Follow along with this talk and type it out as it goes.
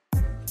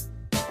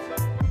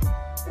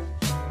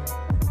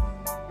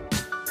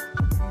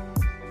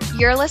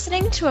You're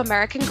listening to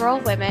American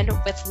Girl Women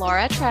with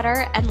Laura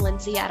Treader and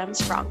Lindsay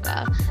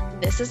Adams-Franca.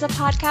 This is a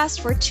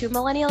podcast where two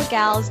millennial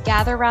gals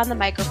gather around the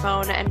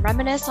microphone and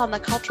reminisce on the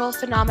cultural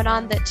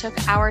phenomenon that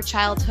took our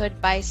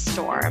childhood by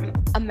storm,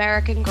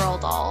 American Girl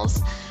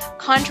dolls.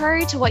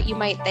 Contrary to what you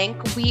might think,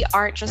 we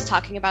aren't just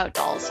talking about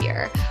dolls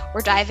here.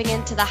 We're diving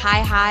into the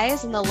high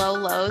highs and the low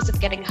lows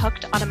of getting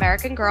hooked on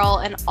American Girl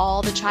and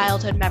all the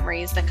childhood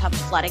memories that come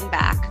flooding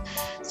back.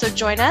 So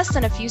join us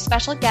and a few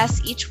special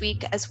guests each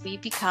week as we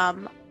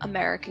become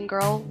American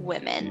Girl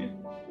women.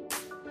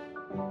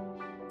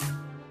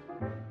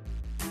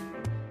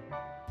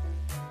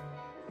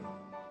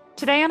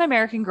 Today on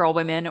American Girl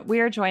Women,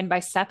 we are joined by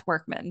Seth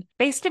Workman.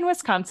 Based in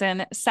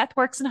Wisconsin, Seth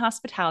works in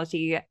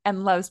hospitality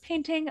and loves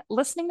painting,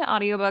 listening to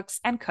audiobooks,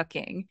 and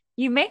cooking.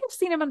 You may have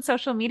seen him on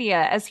social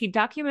media as he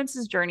documents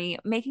his journey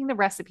making the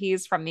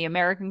recipes from the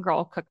American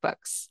Girl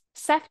cookbooks.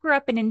 Seth grew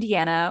up in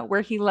Indiana,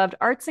 where he loved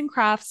arts and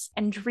crafts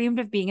and dreamed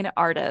of being an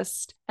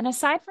artist. And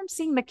aside from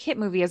seeing the Kit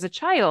movie as a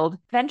child,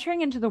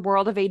 venturing into the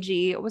world of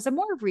AG was a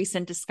more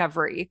recent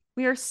discovery.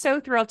 We are so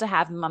thrilled to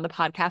have him on the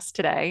podcast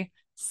today.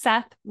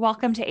 Seth,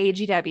 welcome to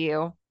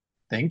AGW.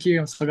 Thank you.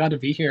 I'm so glad to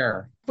be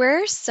here.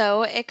 We're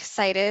so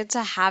excited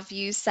to have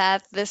you,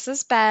 Seth. This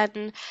has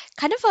been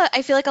kind of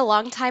I feel like a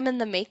long time in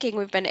the making.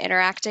 We've been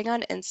interacting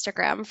on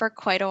Instagram for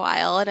quite a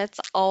while, and it's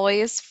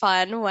always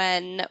fun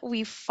when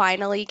we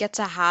finally get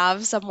to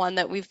have someone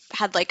that we've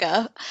had like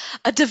a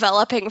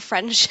developing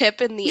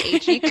friendship in the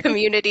AG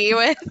community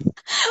with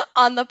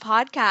on the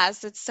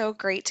podcast. It's so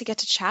great to get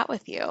to chat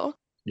with you.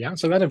 Yeah, I'm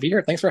so glad to be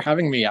here. Thanks for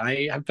having me.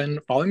 I have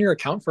been following your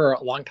account for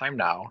a long time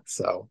now,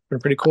 so it's been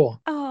pretty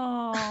cool.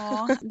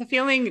 Oh, the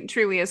feeling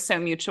truly is so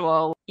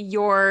mutual.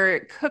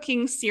 Your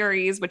cooking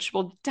series, which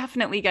we'll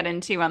definitely get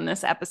into on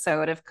this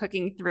episode of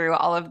cooking through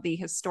all of the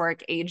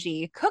historic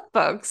AG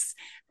cookbooks,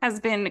 has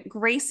been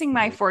gracing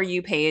my For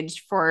You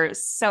page for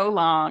so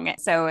long.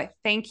 So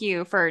thank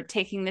you for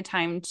taking the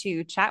time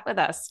to chat with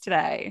us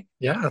today.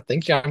 Yeah,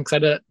 thank you. I'm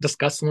excited to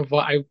discuss some of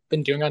what I've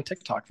been doing on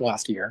TikTok for the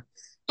last year.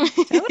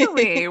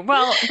 Totally.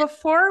 Well,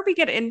 before we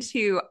get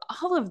into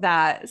all of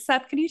that,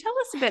 Seth, can you tell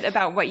us a bit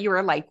about what you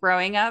were like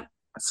growing up?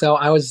 So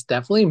I was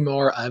definitely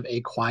more of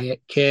a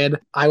quiet kid.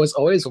 I was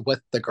always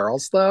with the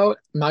girls, though.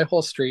 My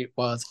whole street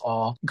was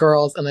all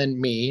girls and then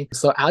me.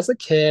 So as a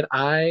kid,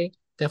 I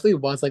definitely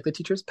was like the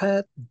teacher's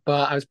pet,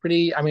 but I was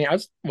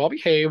well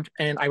behaved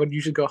and I would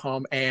usually go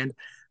home and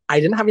I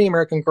didn't have any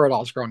American Girl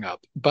dolls growing up,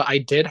 but I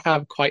did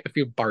have quite a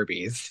few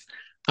Barbies.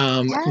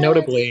 Yes.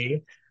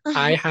 Notably,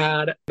 I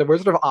had the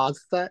Wizard of Oz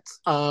set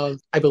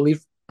of, I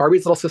believe,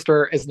 Barbie's little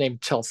sister is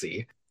named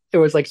Chelsea. It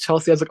was like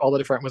Chelsea has like all the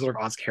different Wizard of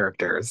Oz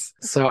characters.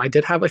 So I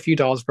did have a few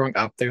dolls growing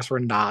up. Those were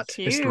not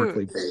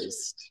historically Cute.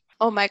 based.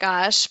 Oh my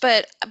gosh.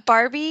 But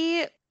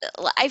Barbie,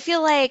 I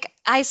feel like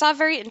I saw a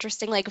very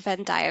interesting like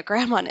Venn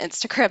diagram on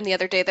Instagram the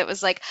other day that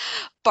was like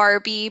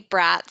Barbie,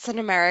 Bratz, and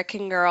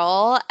American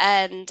Girl.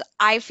 And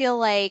I feel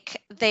like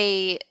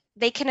they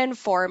can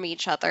inform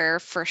each other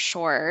for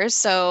sure.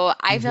 So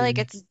I feel like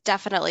Mhm. it's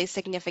definitely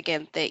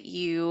significant that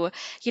you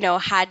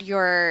had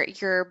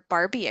your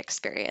Barbie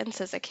experience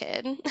as a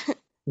kid.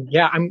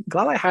 Yeah, I'm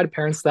glad I had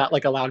parents that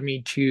like allowed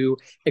me to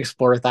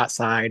explore that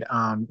side.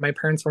 My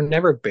parents were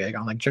never big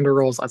on like gender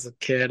roles as a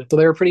kid, so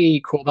they were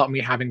pretty cool about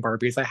me having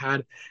Barbies. I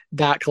had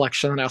that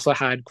collection, and I also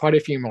had quite a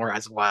few more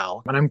as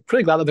well. And I'm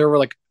pretty glad that they were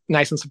like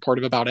nice and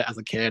supportive about it as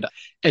a kid.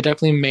 It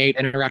definitely made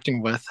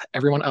interacting with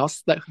everyone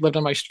else that lived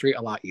on my street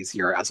a lot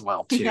easier as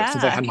well too, since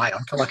I Yeah. had my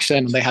own collection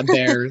and they had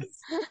theirs.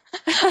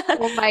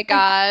 Oh my I,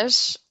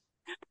 gosh.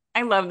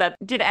 I love that.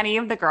 Did any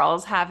of the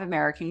girls have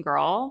American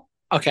Girl?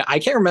 Okay, I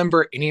can't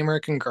remember any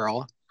American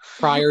Girl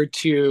prior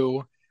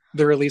to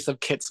the release of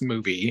Kit's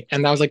movie,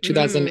 and that was like Mm.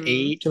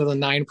 2008,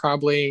 2009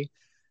 probably.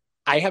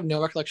 I have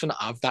no recollection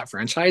of that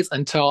franchise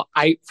until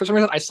for some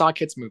reason, I saw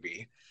Kit's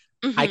movie.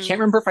 I can't Hmm.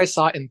 remember if I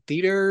saw it in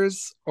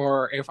theaters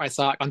or if I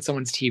saw it on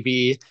someone's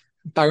TV,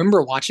 but I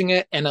remember watching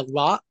it, and a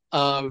lot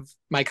of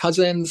my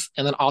cousins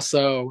and then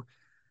also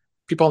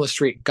people on the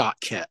street got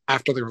Kit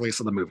after the release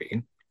of the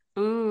movie.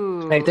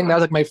 And I think that Ooh.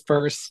 was like my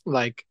first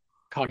like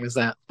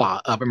cognizant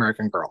thought of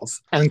American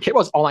Girls. And Kit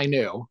was all I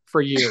knew for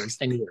years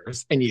and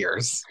years and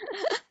years.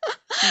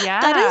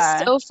 That is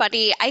Yeah. so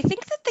funny. I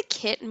think that the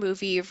Kit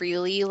movie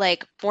really,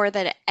 like, more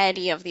than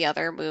any of the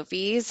other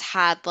movies,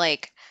 had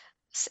like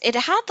it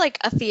had like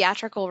a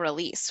theatrical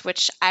release,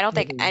 which I don't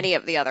think Mhm. any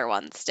of the other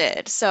ones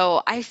did.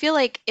 So I feel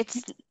like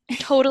it's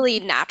totally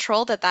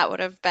natural that that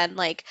would have been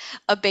like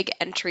a big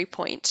entry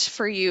point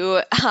for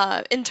you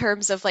in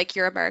terms of like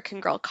your American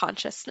Girl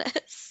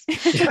consciousness.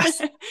 Yes.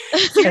 And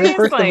of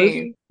course,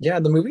 Seriously.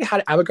 the movie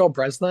had Abigail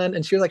Breslin,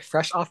 and she was like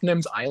fresh off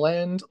Nim's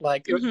Island.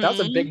 That was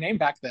a big Hmm. name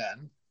back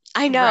then.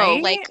 I know,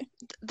 Right? like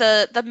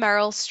the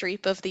Meryl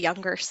Streep of the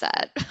younger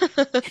set.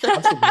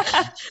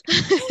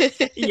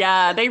 Absolutely.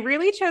 Yeah, they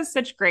really chose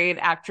such great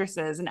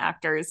actresses and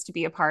actors to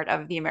be a part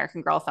of the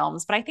American Girl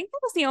films, but I think that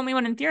was the only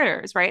one in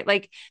theaters, right?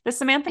 Like the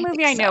Samantha I movie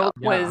think I know so.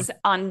 Yeah. was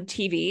on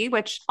TV,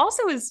 which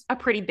also is a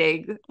pretty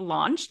big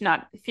launch,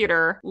 not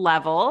theater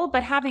level,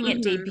 but having it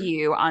Hmm.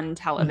 debut on Mhm.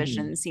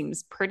 television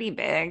seems pretty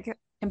big.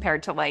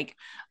 compared to like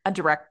a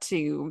direct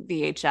to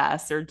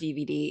VHS or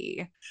DVD.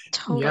 Yeah,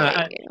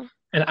 Totally.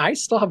 and I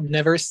still have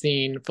never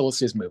seen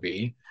Felicity's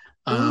movie.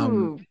 Um,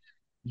 Ooh.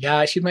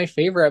 yeah, she's my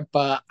favorite,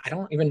 but I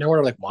don't even know where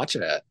to like watch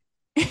it.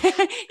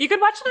 You could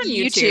watch it on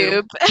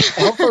YouTube. YouTube.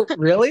 Oh, for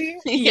really?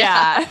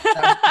 Yeah.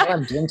 Yeah.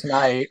 I'm doomed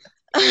tonight.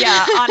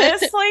 Yeah,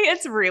 honestly,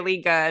 it's really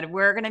good.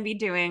 We're going to be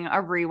doing a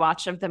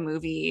rewatch of the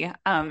movie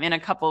in a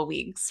couple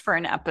weeks for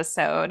an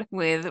episode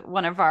with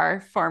one of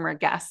our former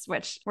guests,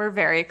 which we're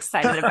very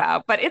excited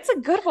about. But it's a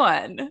good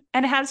one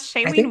and it has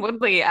I Shailene think,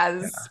 Woodley yeah.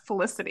 as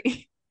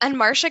Felicity. And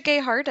Marsha Gay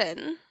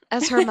Harden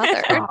as her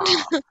mother.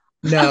 Oh,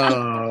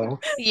 no.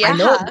 I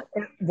know Yeah.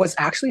 it was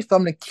actually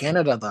filmed in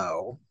Canada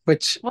though,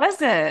 which Was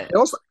it?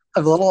 feels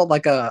a little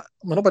like a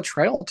little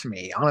betrayal to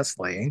me,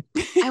 honestly.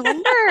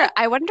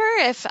 I wonder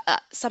if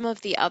some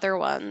of the other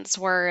ones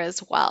were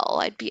as well.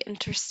 I'd be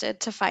interested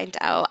to find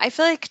out. I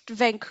feel like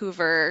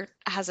Vancouver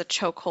has a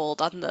chokehold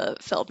on the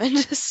film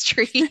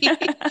industry.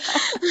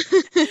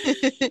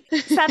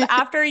 Seth,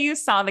 after you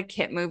saw the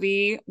Kit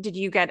movie, did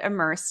you get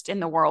immersed in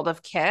the world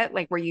of Kit?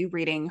 Like, were you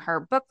reading her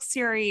book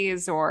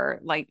series or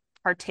like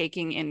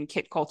partaking in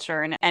Kit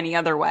culture in any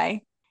other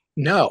way?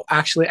 No,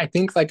 actually, I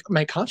think like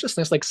my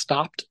consciousness like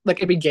stopped,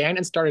 like it began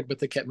and started with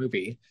the Kit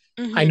movie.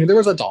 I knew Mhm. there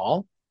was a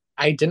doll.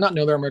 I did not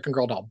know there were American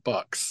Girl doll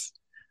books.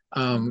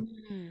 Um,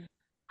 Mm.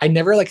 I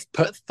never like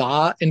put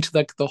thought into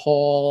like the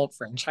whole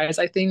franchise,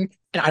 I think.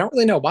 And I don't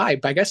really know why,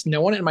 but I guess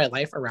no one in my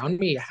life around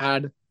me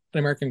had an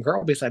American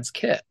Girl besides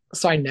Kit.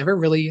 So I never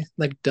really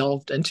like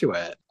delved into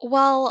it.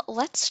 Well,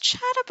 let's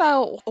chat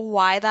about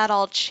why that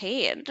all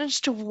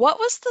changed. What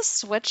was the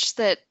switch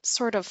that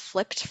sort of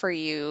flipped for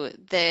you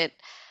that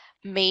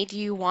made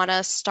you want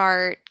to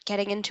start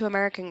getting into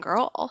American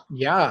Girl?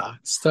 Yeah.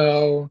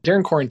 So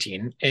during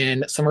quarantine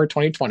in summer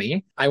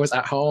 2020, I was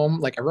at home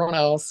like everyone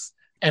else,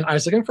 and I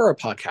was looking for a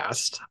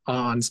podcast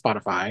on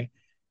Spotify.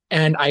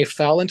 And I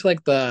fell into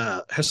like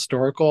the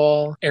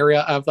historical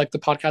area of like the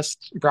podcast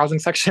browsing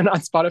section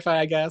on Spotify,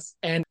 I guess.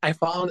 And I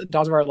found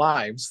Daughters of Our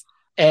Lives.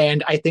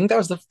 And I think that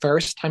was the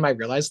first time I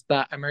realized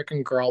that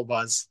American Girl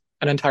was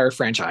an entire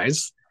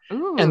franchise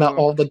and that Ooh.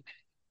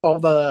 all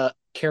the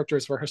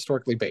characters were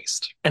historically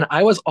based. And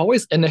I was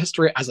always into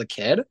history as a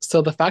kid.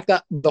 So the fact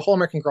that the whole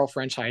American Girl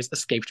franchise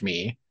escaped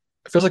me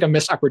feels like a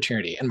missed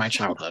opportunity in my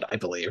childhood, I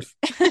believe.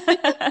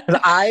 Because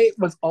I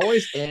was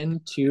always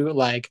into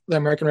like the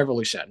American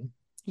Revolution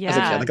as a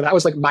kid. Yeah. Like that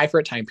was like my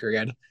favorite time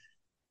period.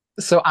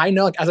 So I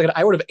know like as a kid,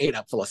 I would have ate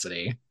up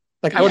Felicity.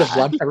 Like I would have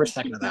Yeah. loved every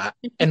second of that.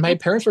 And my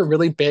parents were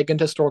really big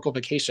into historical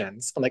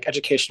vacations and like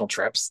educational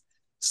trips.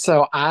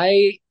 So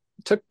I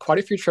took quite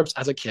a few trips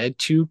as a kid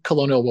to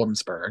Colonial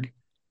Williamsburg.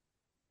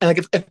 And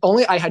like if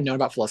only I had known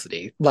about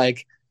Felicity,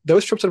 like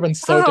those trips would have been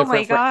so Oh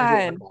my different for everyone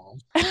God.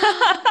 involved.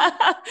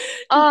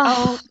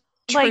 Oh,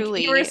 Oh, like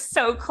you were truly.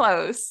 so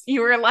close.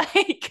 You were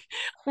like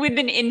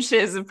within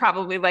inches of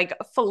probably like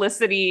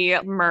Felicity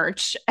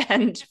merch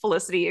and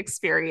Felicity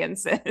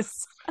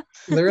experiences.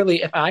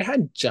 Literally, if I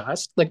had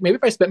just like maybe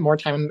if I spent more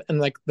time in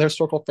like the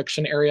historical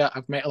fiction area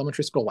of my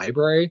elementary school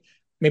library,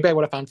 maybe I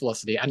would have found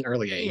Felicity at an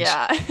early age.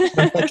 Yeah. But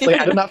unfortunately,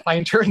 I did not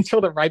find her until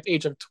the ripe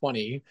age of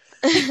 20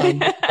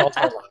 with Adults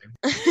Are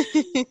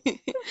Alive.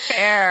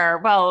 Fair.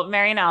 Well,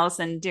 Mary and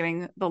Allison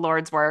doing the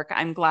Lord's work.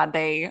 I'm glad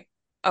they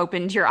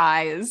opened your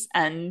eyes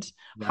and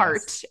Yes.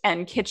 heart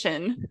and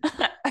kitchen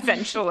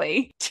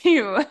eventually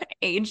to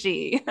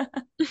AG.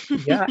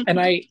 Yeah. And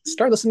I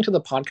started listening to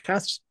the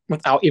podcast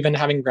without even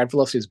having read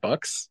Felicity's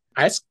books.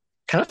 I just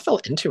kind of fell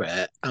into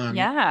it. So I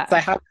Yeah.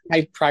 have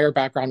my prior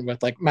background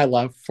with like my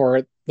love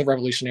for the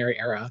Revolutionary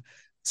era.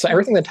 So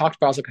everything they Mhm. talked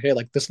about, I was like, okay,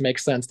 like this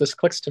makes sense. This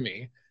clicks to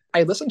me.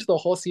 I listened to the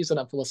whole season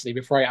of Felicity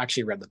before I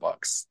actually read the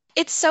books.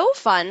 It's so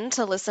fun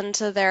to listen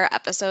to their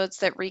episodes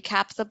that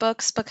recap the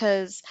books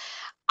because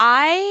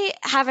I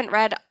haven't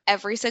read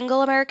every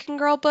single American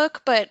Girl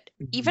book, but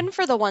Mhm. even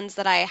for the ones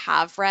that I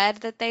have read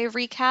that they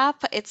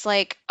recap, it's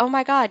like, oh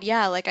my God,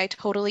 yeah, like I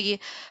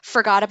totally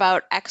forgot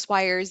about X,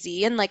 Y, or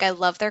Z, and like I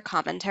love their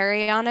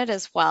commentary on it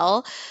as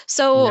well.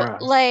 So, Yeah.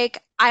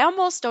 like, I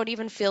almost don't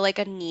even feel like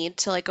a need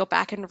to like go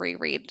back and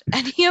reread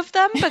any of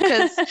them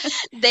because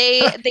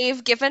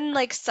they've given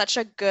like such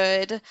a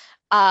good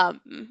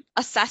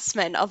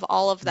assessment of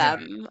all of Yeah.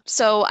 them.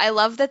 So I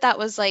love that that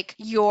was like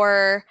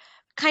your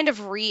kind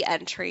of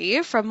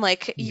re-entry from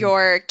like Mhm.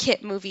 your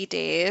Kit movie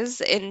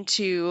days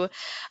into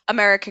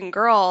American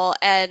Girl.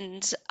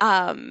 And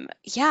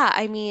yeah,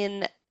 I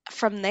mean,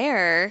 from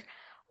there,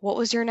 what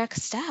was your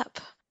next step?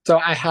 So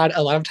I had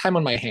a lot of time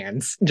on my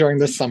hands during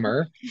this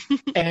summer.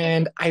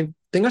 And I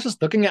think I was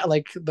just looking at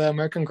like the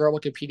American Girl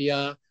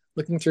Wikipedia,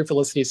 looking through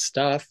Felicity's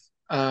stuff.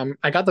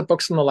 I got the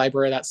books from the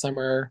library that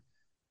summer.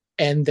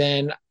 And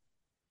then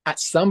at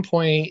some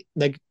point,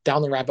 like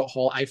down the rabbit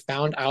hole, I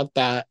found out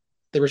that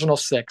the original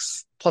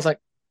six, plus like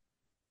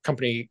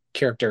company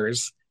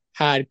characters,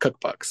 had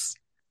cookbooks.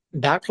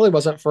 That probably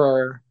wasn't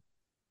for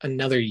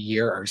another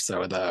year or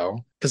so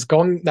though. Because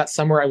going that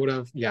summer, I would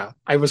have, yeah,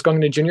 I was going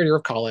to junior year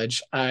of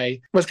college. I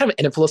was kind of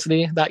into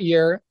Felicity that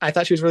year. I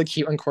thought she was really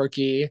cute and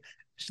quirky.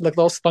 She's like a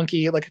little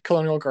spunky, like a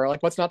colonial girl.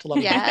 Like, what's not to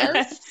love about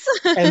her? Yes.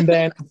 And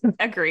then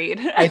Agreed.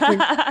 I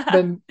think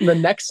then the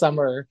next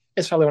summer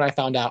is probably when I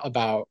found out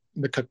about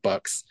the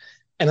cookbooks.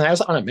 And then I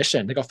was on a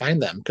mission to go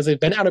find them because they've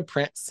been out of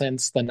print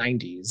since the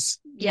 90s.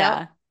 Yep.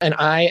 Yeah. And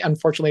I,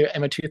 unfortunately,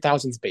 am a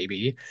 2000s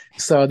baby.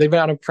 So they've been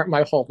out of print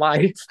my whole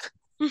life.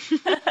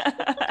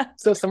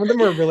 So some of them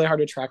were really hard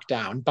to track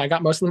down, but I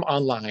got most of them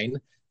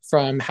online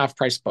from Half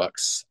Price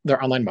Books,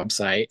 their online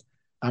website.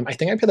 I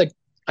think I paid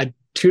like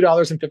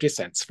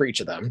 $2.50 for each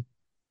of them.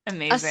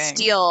 A Amazing.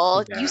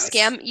 steal.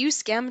 Yes. You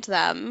scammed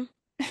them.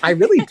 I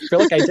really feel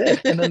like I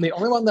did. And then the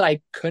only one that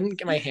I couldn't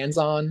get my hands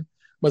on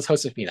was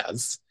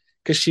Josefina's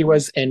because she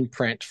was in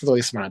print for the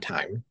least amount of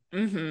time.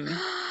 Hmm.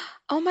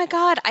 Oh my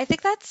God.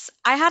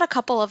 I had a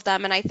couple of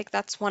them, and I think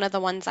that's one of the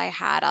ones I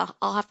had.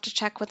 I'll have to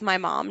check with my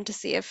mom to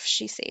see if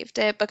she saved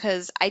it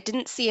because I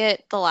didn't see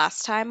it the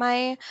last time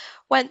I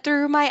went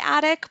through my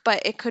attic,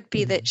 but it could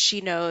be that Mhm.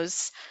 she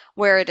knows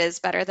where it is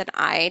better than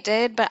I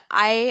did. But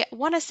I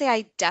want to say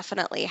I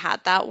definitely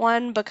had that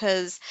one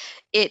because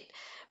it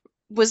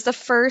was the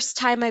first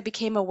time I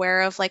became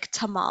aware of like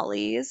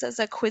tamales as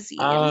a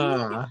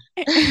cuisine. Ah,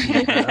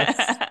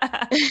 yes.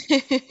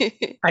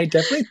 I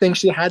definitely think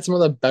she had some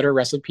of the better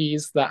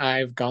recipes that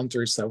I've gone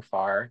through so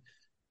far.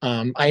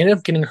 I ended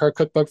up getting her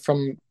cookbook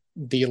from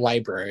the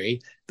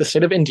library. The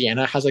state of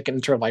Indiana has like an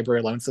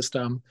interlibrary loan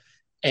system,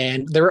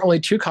 and there were only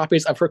two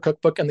copies of her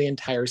cookbook in the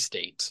entire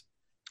state.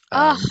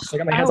 Oh, So I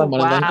got my hands Oh, on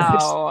one of them.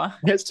 wow.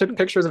 I just took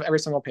pictures of every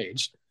single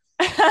page.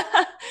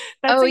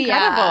 That's oh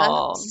yeah.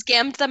 incredible.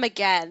 Scammed them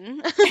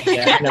again.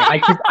 Yeah, no,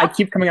 I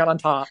keep coming out on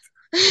top.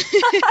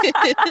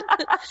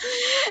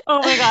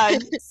 Oh my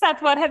God.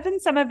 Seth, what have been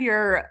some of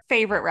your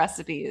favorite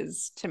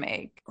recipes to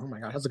make? Oh my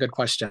God, that's a good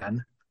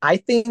question. I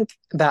think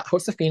that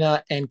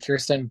Josefina and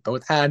Kirsten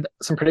both had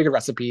some pretty good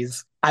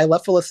recipes. I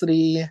love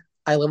Felicity.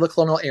 I love the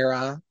colonial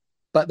era,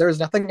 but there's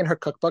nothing in her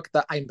cookbook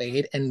that I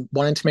made and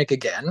wanted to make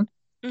again.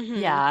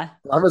 hmm Yeah.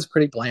 A lot of it was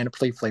pretty bland,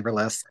 pretty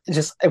flavorless. It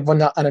was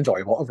not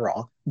unenjoyable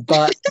overall.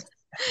 But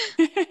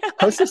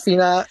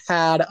Josefina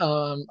had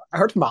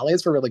her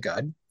tamales were really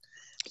good.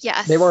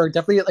 They Yes. were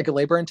definitely like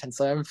labor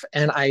intensive,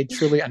 and I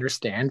truly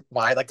understand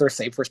why like they're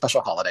saved for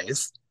special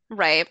holidays.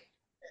 Right.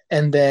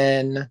 And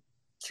then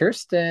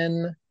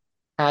Kirsten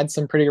had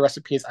some pretty good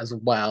recipes as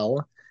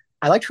well.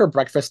 I liked her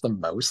breakfast the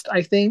most,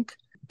 I think,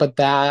 but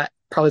that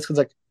probably is because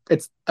like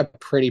it's a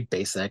pretty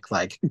basic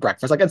like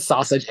breakfast. Like it's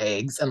sausage,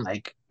 eggs, and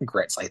like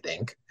grits, I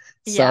think.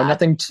 So Yeah,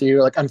 nothing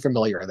too like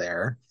unfamiliar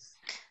there.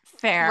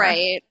 fair.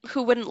 Right.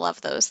 Who wouldn't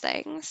love those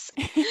things?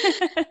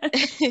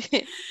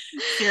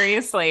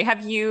 Seriously,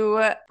 have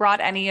you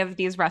brought any of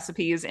these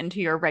recipes into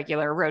your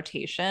regular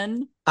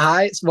rotation?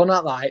 I will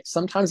not lie.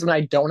 Sometimes when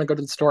I don't want to go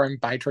to the store and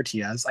buy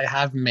tortillas, I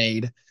have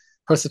made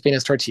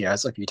Josefina's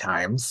tortillas a few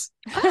times.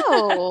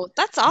 Oh,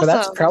 that's But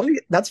that's awesome. probably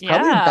that's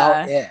probably about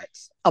Yeah. it.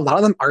 A lot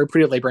of them are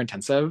pretty labor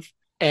intensive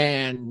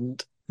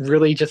and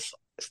really just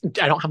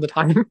I don't have the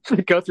time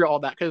to go through all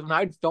that because when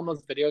I film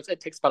those videos, it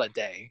takes about a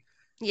day.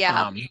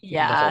 Yeah. To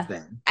do the whole Yeah.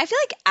 thing. I feel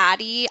like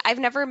Addie, I've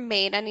never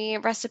made any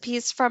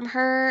recipes from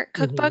her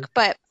Hmm. cookbook,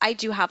 but I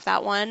do have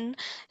that one.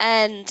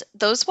 And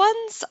those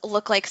ones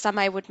look like some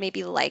I would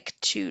maybe like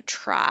to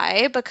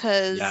try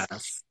because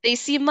Yes. they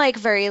seem like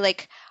very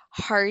like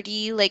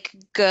hearty, like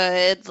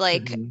good,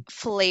 like Hmm.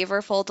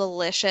 flavorful,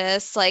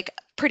 delicious, like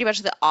pretty much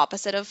the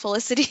opposite of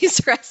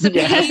Felicity's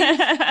Yes. recipe.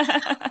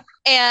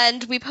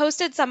 And we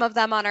posted some of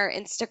them on our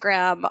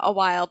Instagram a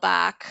while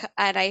back,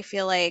 and I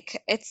feel like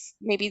it's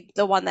maybe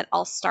the one that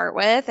I'll start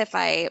with if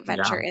I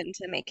venture Yeah.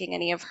 into making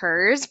any of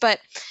hers. But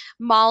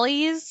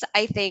Molly's,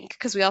 I think,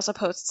 because we also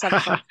post some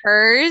from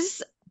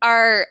hers,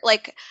 are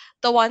like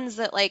the ones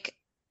that like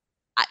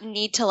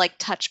need to like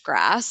touch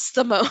grass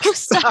the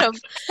most out of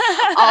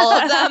all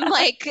of them.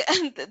 Like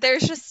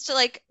there's just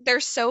like they're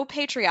so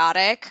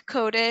patriotic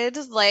coded,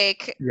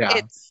 like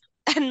Yeah. it's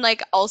and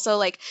like also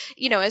like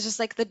it's just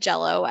like the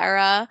Jello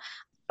era,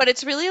 but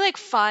it's really like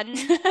fun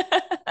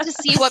to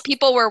see what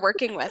people were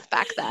working with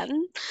back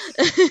then.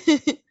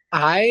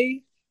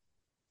 I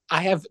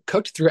I have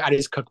cooked through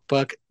Addie's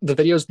cookbook. The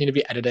videos need to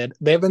be edited.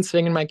 They've been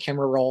sitting in my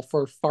camera roll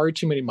for far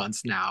too many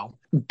months now.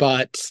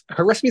 But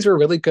her recipes were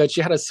really good.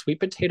 She had a sweet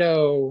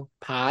potato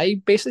pie,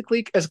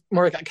 basically, as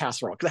more like a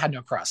casserole because it had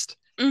no crust.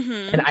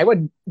 And hmm I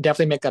would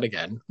definitely make that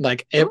again.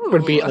 Like it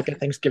would be Ooh, like a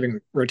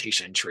Thanksgiving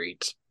rotation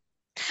treat.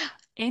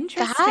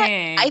 That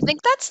I interesting.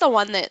 think that's the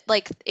one that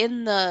like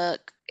in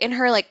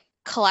her like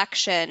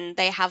collection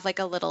they have like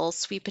a little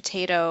sweet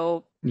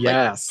potato like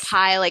Yes.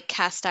 pie like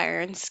cast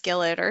iron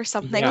skillet or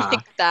something Yeah.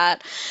 like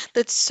that.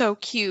 That's so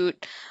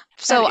cute.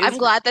 That So I'm is,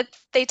 glad that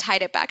they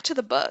tied it back to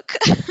the book.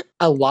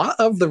 A lot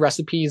of the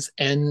recipes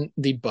in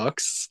the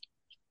books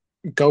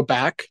go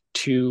back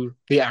to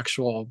the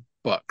actual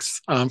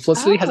books.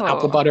 Felicity has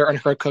apple oh, butter in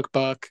her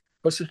cookbook.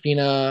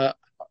 Josefina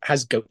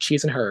has goat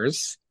cheese in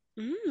hers.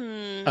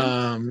 Mm.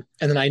 And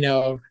then I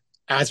know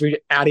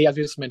Addie, as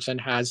we just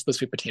mentioned, has the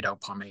sweet potato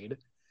pomade.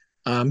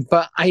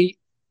 But I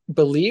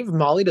believe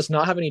Molly does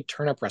not have any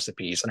turnip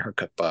recipes in her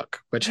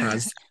cookbook, which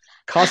has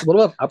caused a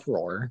little bit of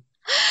uproar.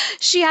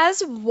 She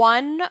has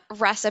one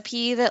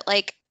recipe that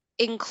like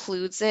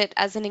includes it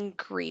as an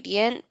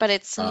ingredient,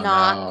 Oh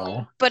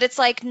no. but it's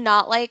like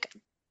not like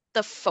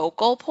the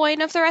focal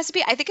point of the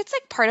recipe. I think it's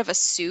like part of a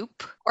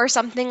soup or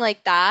something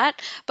like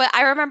that. But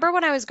I remember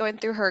when I was going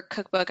through her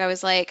cookbook, I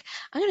was like,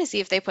 I'm gonna see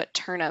if they put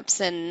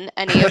turnips in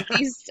any of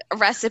these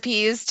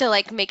recipes to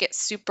like make it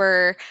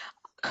super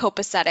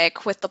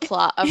copacetic with the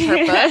plot of her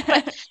book,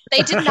 but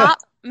they did not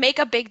make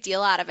a big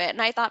deal out of it.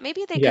 And I thought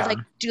maybe they could like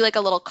Yeah, do like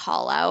a little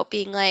call out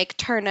being like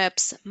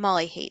turnips,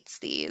 Molly hates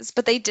these,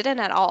 but they didn't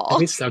at that'd all.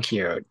 be so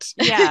cute.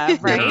 Yeah, Yeah.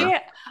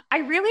 right. I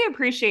really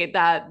appreciate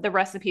that the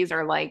recipes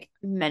are like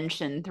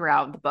mentioned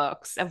throughout the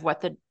books of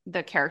what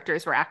the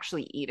characters were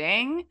actually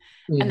eating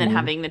and then Hmm.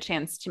 having the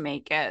chance to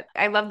make it.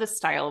 I love the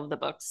style of the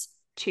books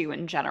too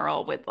in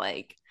general with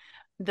like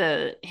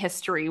the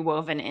history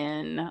woven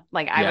in.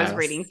 Like I was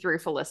reading Yes. through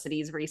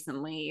Felicity's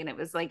recently and it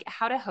was like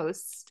how to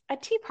host a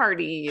tea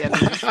party and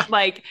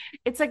like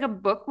it's like a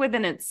book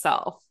within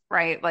itself,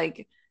 right?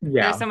 Like there's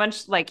Yeah. so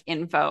much like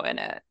info in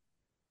it.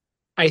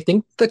 I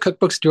think the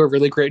cookbooks do a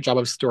really great job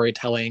of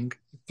storytelling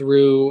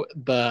through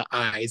the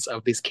eyes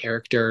of these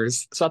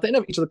characters. So at the end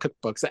of each of the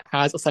cookbooks, it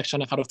has a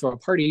section on how to throw a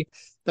party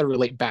that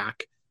relate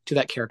back to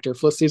that character.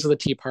 Felicity's with a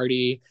tea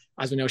party.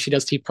 As we know, she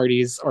does tea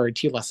parties or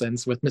tea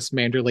lessons with Miss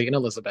Manderley and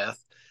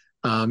Elizabeth.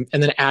 And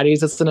then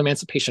Addie's is an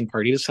emancipation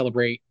party to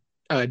celebrate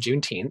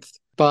Juneteenth.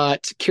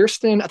 But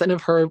Kirsten, at the end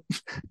of her,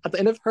 at the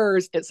end of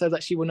hers, it says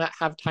that she would not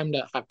have time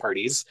to have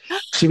parties.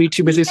 She'd be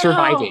too busy No.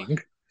 surviving,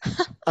 which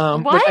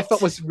I felt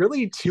What? was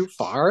really too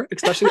far,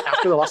 especially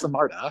after the loss of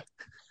Marta.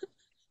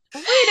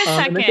 Wait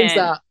a It mentions second.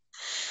 that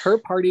her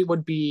party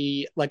would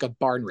be like a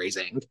barn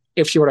raising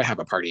if she were to have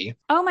a party.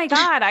 Oh my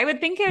God. I would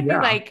think it would be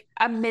Yeah. like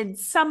a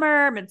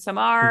midsummer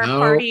No,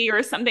 party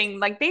or something.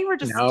 Like they were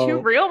just too no.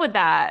 real with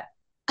that.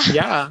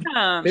 Yeah.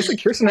 Um, Basically,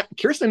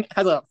 Kirsten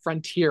has a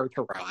frontier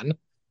to run.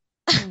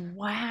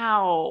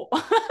 wow.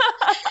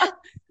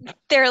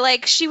 They're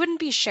like, she wouldn't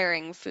be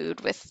sharing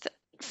food with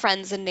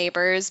friends and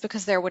neighbors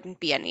because there wouldn't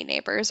be any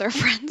neighbors or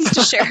friends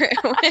to share it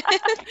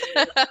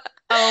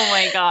Oh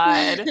my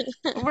God.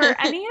 Were with.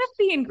 any of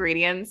the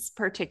ingredients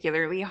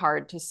particularly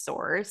hard to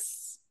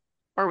source,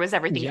 or was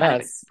everything kind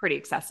of Yes. pretty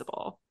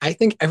accessible? I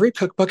think every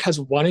cookbook has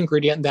one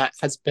ingredient that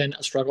has been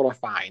a struggle to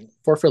find.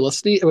 For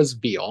Felicity, it was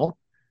veal,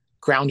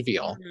 ground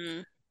veal.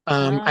 Mhm.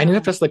 I ended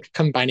up Ah. just like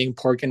combining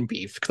pork and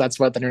beef because that's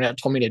what the internet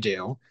told me to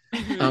do.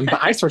 Mhm. But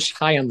I searched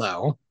high and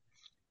low.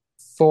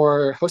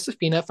 For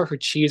Josefina, for her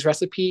cheese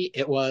recipe,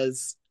 it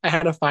was I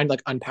had to find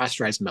like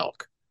unpasteurized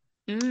milk.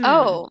 Mm.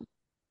 Oh,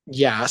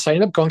 Yeah, so I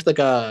ended up going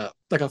to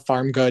like a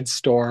farm goods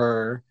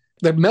store.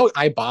 The milk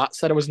I bought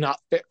said it was not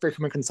fit for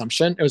human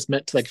consumption. It was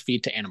meant to like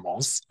feed to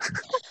animals.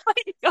 My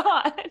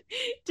God.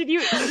 Did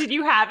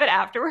you have it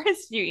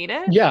afterwards? Did you eat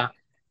it? Yeah,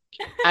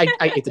 I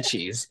ate the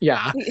cheese.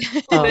 Yeah.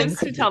 Um, Lives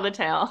to tell the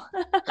tale.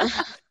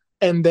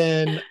 and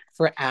then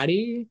for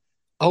Addie,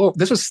 oh,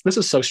 this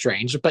is so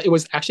strange, but it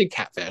was actually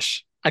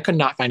catfish. I could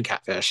not find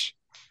catfish.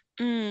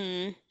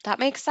 that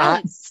makes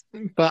I, sense.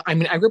 but I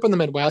mean, I grew up in the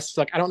Midwest,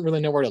 so like I don't really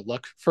know where to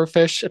look for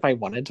fish if I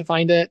wanted to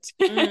find it.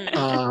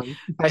 Mm.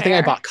 But I think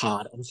I Fair. bought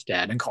cod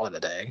instead and called it a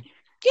day.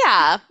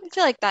 Yeah, I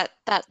feel like that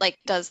like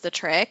does the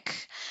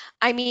trick.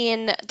 I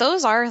mean,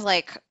 those are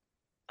like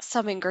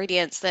some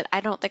ingredients that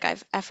I don't think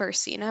I've ever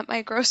seen at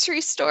my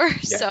grocery store.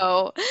 Yeah.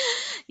 So,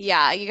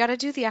 yeah, you got to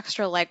do the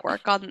extra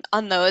legwork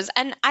on those.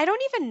 And I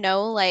don't even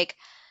know like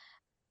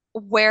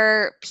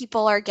where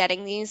people are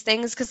getting these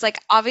things because like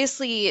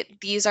obviously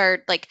these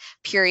are like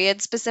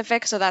period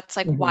specific, so that's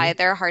like Hmm. why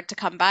they're hard to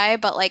come by.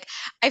 But like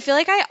I feel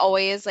like I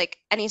always like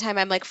anytime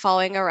I'm like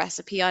following a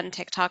recipe on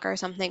TikTok or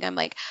something, I'm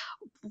like,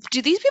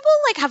 do these people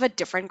like have a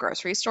different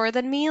grocery store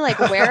than me? Like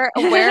where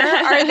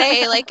are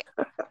they like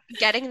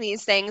getting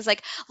these things?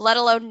 Like let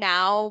alone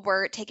now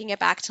we're taking it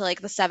back to like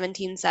the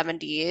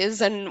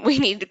 1770s and we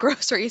need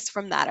groceries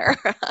from that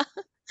era.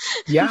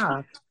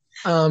 Yeah.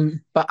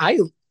 But I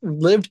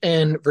lived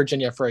in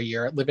Virginia for a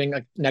year, living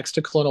like next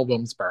to Colonial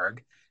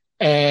Williamsburg.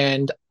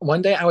 And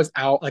one day I was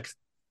out like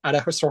at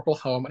a historical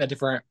home at a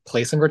different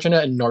place in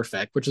Virginia in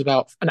Norfolk, which is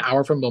about an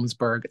hour from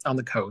Williamsburg. It's on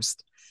the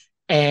coast.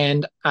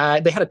 And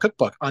they had a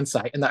cookbook on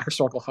site in that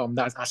historical home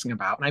that I was asking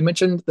about. And I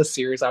mentioned the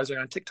series I was doing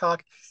on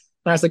TikTok.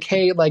 And I was like,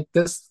 hey, like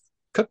this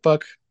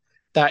cookbook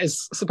that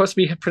is supposed to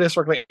be pretty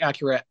historically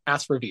accurate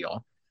asked for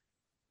veal.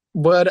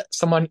 Would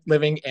someone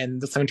living in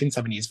the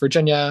 1770s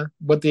Virginia,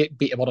 would they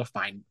be able to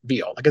find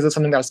veal? Like, is it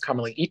something that was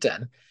commonly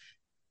eaten?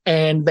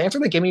 And the answer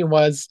they gave me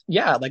was,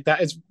 yeah, like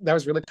that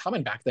was really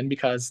common back then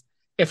because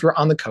if you're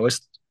on the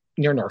coast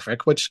near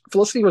Norfolk, which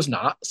Felicity was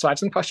not, so I have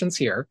some questions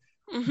here,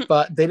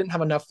 but they didn't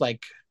have enough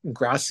like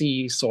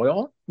grassy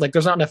soil. Like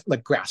there's not enough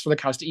like grass for the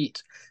cows to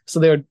eat.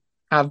 So they would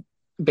have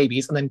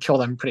babies and then kill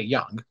them pretty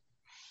young.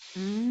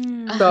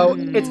 So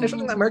it's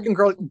interesting that Mm. American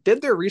Girl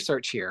did their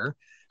research here.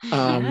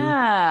 Um,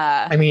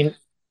 Yeah. I mean,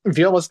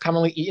 veal was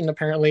commonly eaten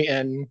apparently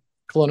in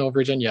colonial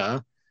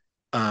Virginia,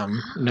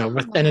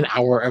 within an Oh.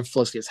 hour of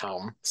Felicity's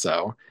home.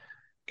 So I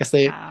guess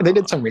they did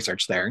Wow. some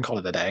research there and called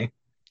it a day.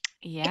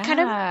 It kind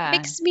of Yeah.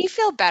 makes me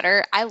feel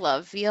better. I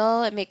love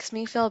veal. It makes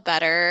me feel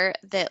better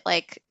that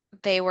like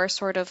they were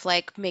sort of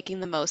like making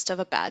the most of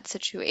a bad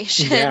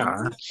situation.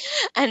 Yeah.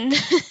 And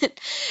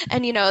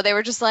and they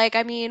were just like,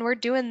 I mean, we're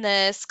doing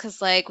this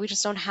because like we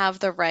just don't have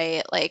the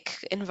right like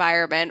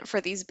environment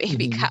for these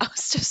baby Mhm.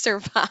 cows to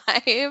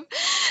survive.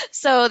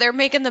 So they're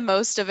making the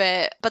most of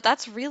it. But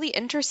that's really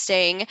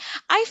interesting.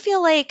 I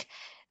feel like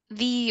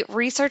the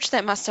research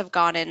that must have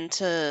gone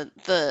into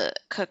the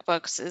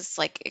cookbooks is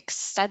like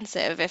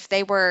extensive if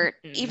they were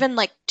Mm. even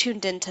like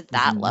tuned into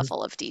that Mhm.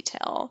 level of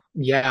detail.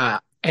 Yeah.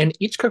 And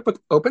each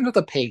cookbook opens with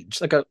a page,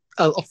 like a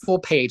full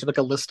page, like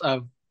a list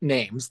of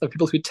names of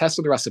people who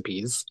tested the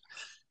recipes.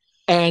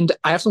 And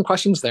I have some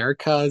questions there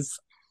because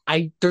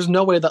there's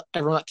no way that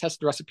everyone that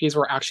tested the recipes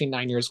were actually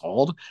 9 years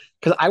old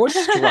because I was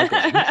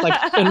struggling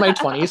like in my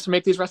 20s to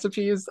make these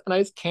recipes, and I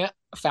just can't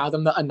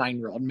fathom that a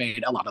 9-year-old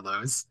made a lot of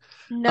those.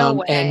 No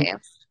And way.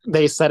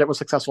 they said it was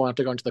successful enough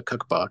to go into the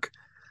cookbook.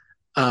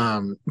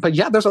 But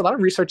yeah, there's a lot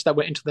of research that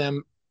went into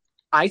them.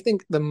 I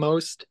think the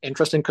most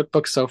interesting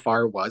cookbook so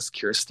far was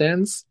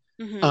Kirsten's,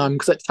 Hmm.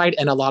 because it tied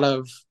in a lot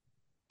of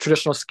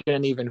traditional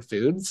Scandinavian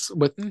foods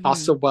with Hmm.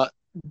 also what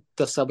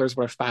the settlers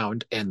would have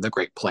found in the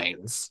Great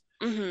Plains.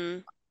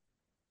 Hmm.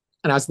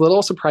 And I was a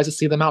little surprised to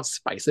see the amount of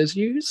spices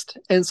used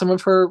in some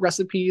of her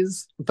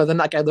recipes. But then,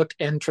 like, I looked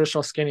in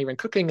traditional Scandinavian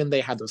cooking, and they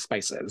had those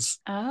spices.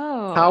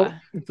 How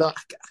Oh. the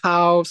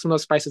how some of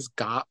those spices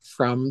got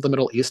from the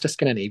Middle East to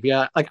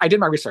Scandinavia? Like, I did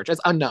my research;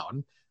 it's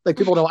unknown. Like,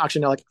 people don't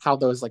actually know like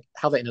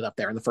how they ended up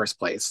there in the first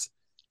place.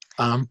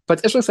 But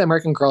it's interesting.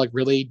 American Girl like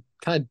really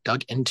kind of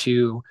dug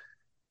into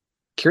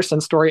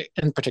Kirsten's story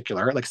in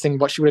particular, like seeing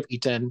what she would have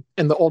eaten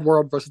in the old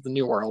world versus the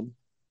new world.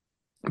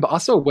 But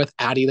also with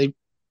Addie, they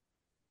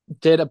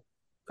did a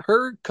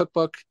her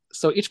cookbook.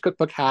 So each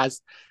cookbook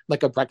has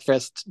like a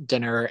breakfast,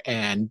 dinner,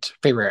 and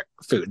favorite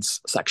foods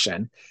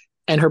section.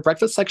 And her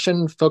breakfast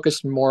section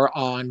focused more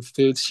on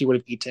foods she would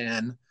have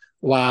eaten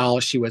while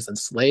she was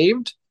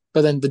enslaved.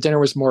 But then the dinner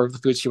was more of the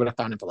foods she would have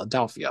found in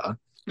Philadelphia.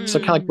 So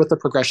kind of like Mm. with the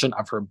progression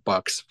of her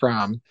books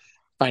from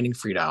Finding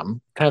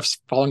Freedom, kind of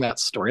following that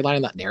storyline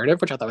and that narrative,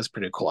 which I thought was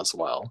pretty cool as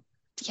well.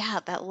 Yeah,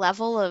 that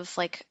level of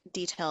like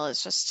detail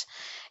is just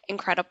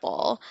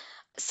incredible.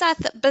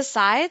 Seth,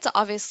 besides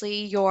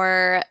obviously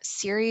your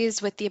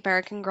series with the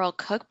American Girl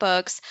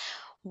cookbooks,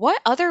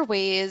 what other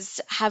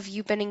ways have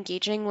you been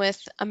engaging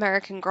with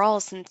American Girl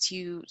since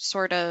you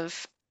sort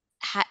of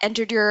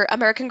entered your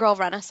American Girl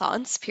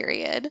Renaissance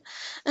period?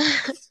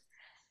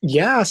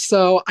 Yeah,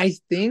 so I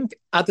think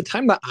at the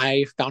time that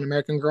I found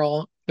American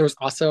Girl, there was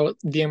also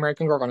the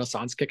American Girl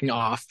Renaissance kicking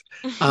off.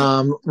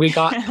 We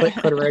got Click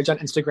Clitoridge on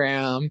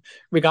Instagram.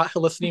 We got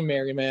Helicity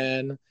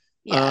Merriman.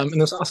 And it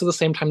was Yes. also the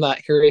same time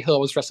that Harry Hill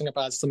was dressing up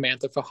as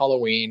Samantha for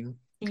Halloween.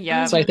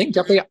 So Yep. I Hmm. think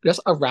definitely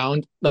just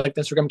around like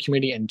the Instagram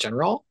community in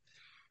general,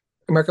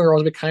 American Girl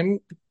was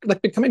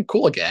becoming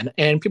cool again.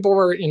 And people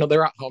were, they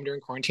were at home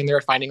during quarantine. They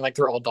were finding like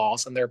their old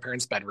dolls in their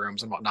parents'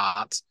 bedrooms and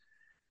whatnot.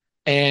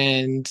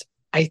 And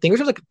I think it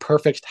was like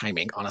perfect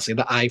timing, honestly,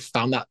 that I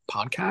found that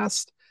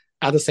podcast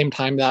at the same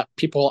time that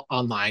people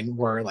online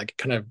were like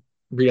kind of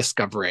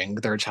rediscovering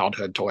their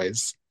childhood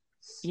toys.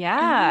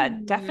 Yeah,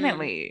 Mm.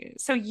 definitely.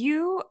 So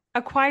you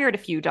acquired a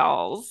few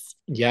dolls.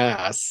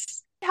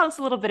 Yes. Tell us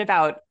a little bit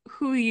about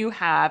who you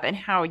have and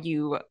how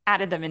you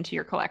added them into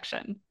your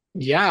collection.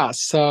 Yeah.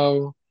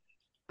 So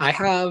I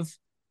have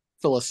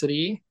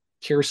Felicity,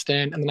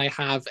 Kirsten, and then I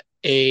have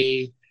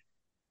a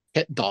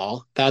Hit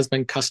doll that has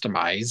been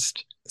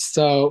customized.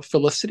 So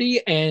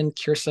Felicity and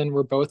Kirsten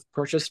were both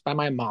purchased by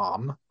my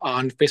mom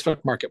on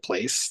Facebook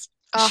Marketplace.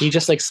 She Oh,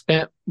 just like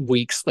spent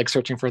weeks like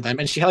searching for them,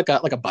 and she had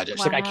like a budget.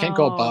 She's like, I can't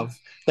go Wow. above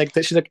like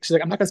that. She's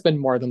like, I'm not gonna spend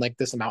more than like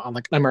this amount on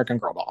like an American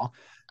Girl doll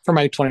for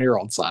my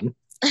 20-year-old son.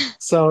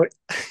 So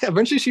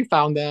eventually she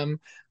found them,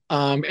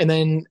 and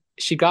then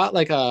she got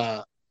like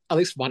a at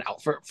least one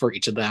outfit for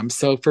each of them.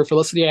 So for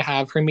Felicity, I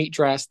have her meat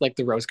dress, like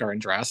the rose garden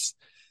dress.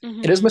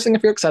 It is hmm. missing a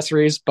few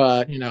accessories,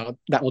 but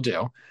that will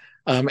do.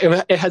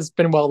 It has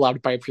been well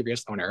loved by a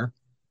previous owner.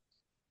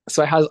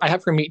 So I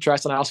have her meat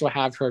dress, and I also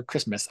have her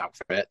Christmas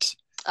outfit,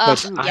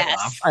 which Oh, I Ooh, love.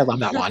 yes. I love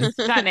that one.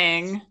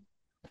 stunning.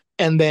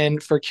 And then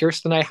for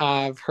Kirsten, I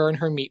have her and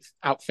her meat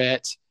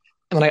outfit,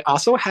 and then I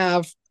also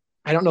have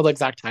I don't know the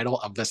exact title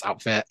of this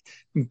outfit,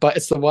 but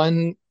it's the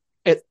one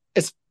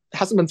it's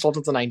hasn't been sold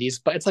since the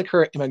 90s, but it's like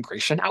her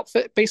immigration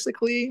outfit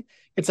basically.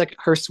 It's like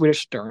her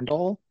Swedish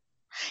dirndl.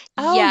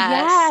 Oh, Yes.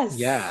 yes.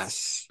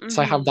 Yes.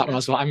 So I have that one Hmm.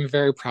 as well. I'm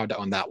very proud to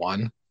own that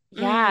one.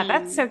 Yeah,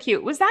 that's Mm. so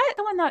cute. Was that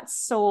the one that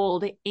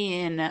sold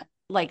in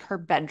like her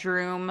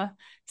bedroom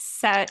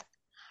set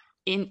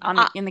in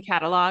the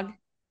catalog?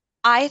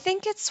 I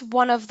think it's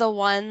one of the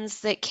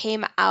ones that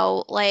came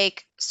out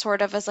like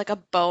sort of as like a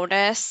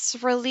bonus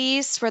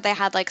release where they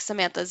had like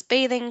Samantha's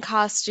bathing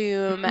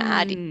costume,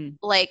 Addie, Mm,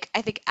 like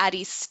I think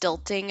Addie's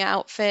stilting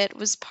outfit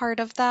was part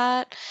of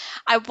that.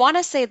 I want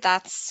to say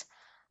that's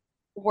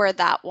where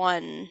that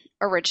one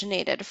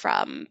originated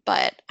from,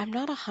 but I'm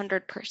not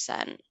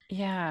 100%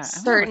 yeah,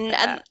 I'm gonna look certain.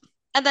 that And up.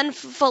 and then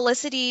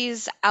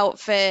Felicity's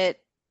outfit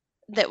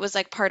that was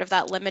like part of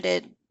that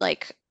limited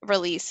like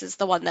release is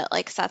the one that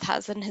like Seth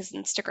has in his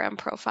Instagram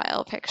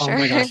profile Oh picture.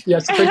 my gosh.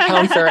 Yes, the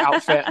town fair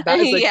outfit. That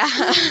is Yeah.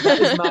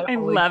 my I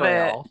holy love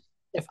it. grail.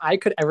 If I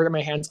could ever get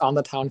my hands on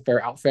the town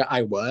fair outfit,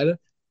 I would.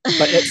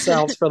 But it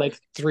sells for like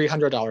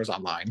 $300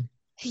 online.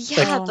 Yeah,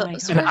 Like, Oh my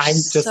those and were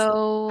gosh.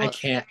 I so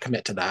can't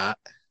commit to that.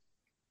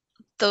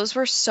 those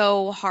were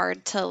so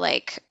hard to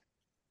like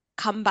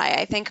come by,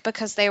 I think,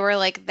 because they were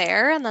like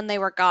there and then they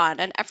were gone.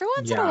 And every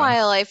once in a Yeah.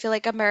 while, I feel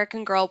like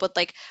American Girl would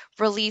like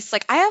release,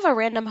 like, I have a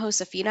random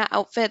Josefina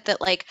outfit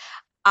that, like,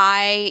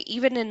 I,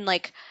 even in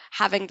like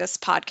having this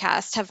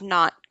podcast, have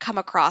not come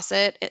across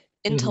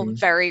until Hmm.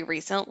 very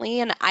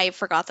recently. And I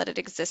forgot that it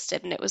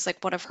existed. And it was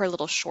like one of her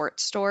little short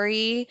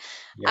story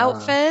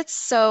Yeah. outfits.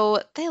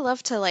 So they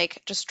love to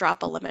like just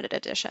drop a limited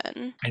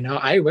edition. I know.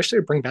 I wish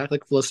they'd bring back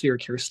like Felicity or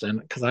Kirsten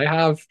because I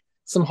have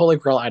some holy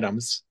grail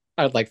items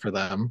I'd like for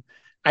them.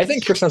 I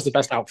think Kirsten has the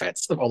best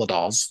outfits of all the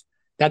dolls.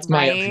 That's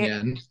my Right?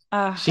 opinion.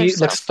 They're She so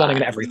looks stunning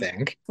in fun.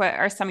 everything. What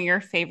are some of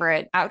your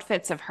favorite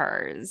outfits of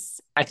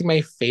hers? I think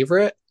my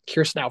favorite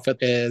Kirsten outfit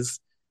is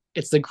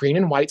it's the green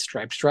and white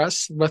striped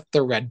dress with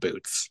the red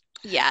boots.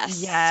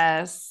 Yes.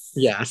 Yes.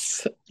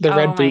 Yes, the Oh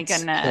red my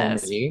boots kill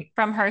goodness. me.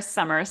 From her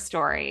summer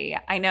story.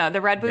 I know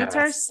the red boots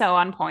are Yes. so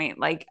on point.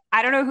 Like,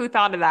 I don't know who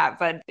thought of that,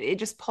 but it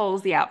just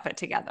pulls the outfit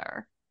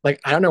together. Like,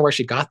 I don't know where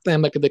she got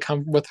them. Like, did they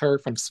come with her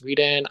from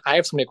Sweden? I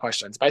have so many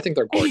questions, but I think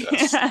they're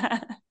gorgeous.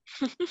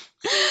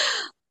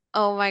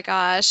 Oh my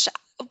gosh.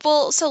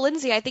 Well, so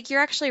Lindsay, I think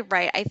you're actually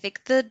right. I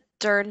think the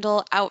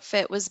Dirndl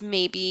outfit was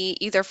maybe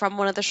either from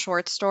one of the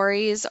short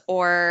stories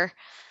or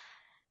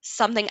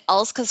something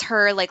else because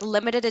her like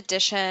limited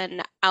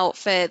edition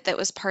outfit that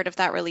was part of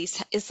that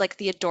release is like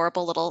the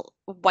adorable little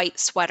white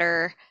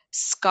sweater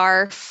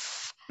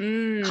scarf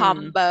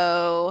Mm,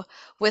 combo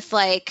with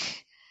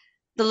like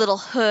the little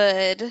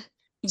hood.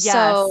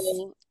 yes.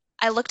 So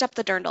I looked up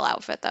the Dirndl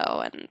outfit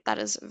though, and that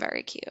is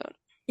very cute.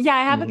 Yeah,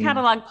 I have a Hmm.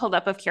 catalog pulled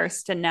up of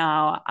Kirsten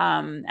now.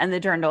 And the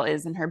dirndl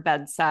is in her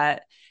bed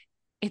set.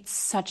 It's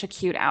such a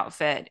cute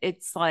outfit.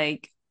 It's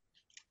like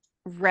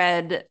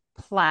red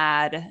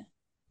plaid,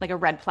 like a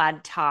red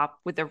plaid top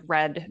with a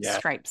red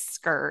Yeah, striped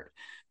skirt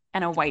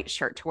and a white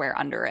shirt to wear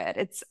under it.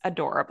 It's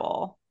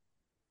adorable.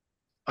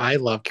 I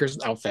love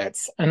Kirsten's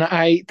outfits. And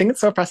I think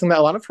it's so fascinating that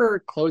a lot of her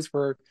clothes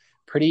were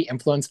pretty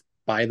influenced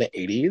by the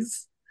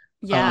 80s.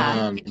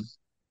 Yeah. Um,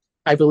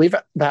 I believe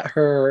that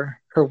her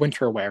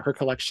winter wear, her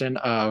collection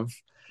of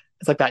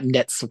it's like that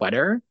knit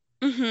sweater.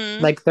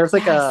 Mm-hmm. Like there's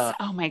like Yes. a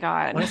Oh my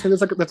I want God. to say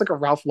there's like a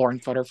Ralph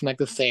Lauren sweater from like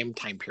the same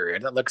time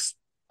period that looks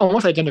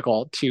almost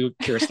identical to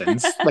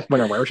Kirsten's like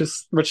winter wear,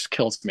 which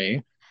kills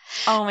me.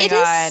 Oh my It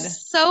is God.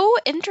 so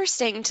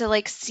interesting to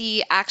like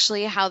see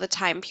actually how the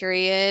time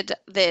period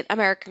that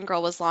American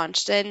Girl was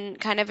launched in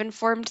kind of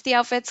informed the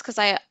outfits because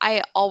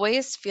I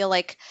always feel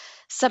like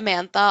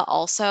Samantha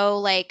also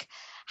like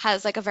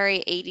has like a very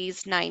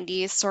 80s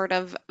 90s sort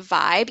of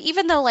vibe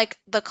even though like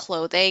the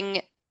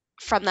clothing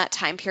from that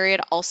time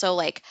period also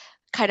like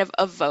kind of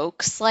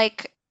evokes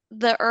like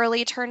the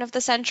early turn of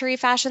the century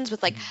fashions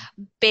with like Mhm.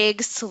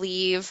 big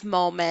sleeve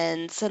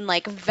moments and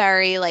like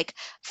very like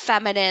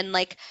feminine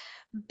like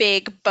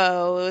big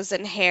bows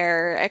and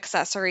hair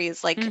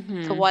accessories like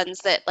the Hmm. ones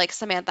that like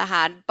Samantha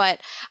had.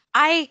 But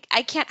I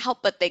can't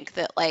help but think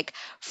that like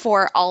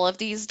for all of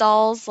these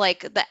dolls,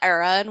 like the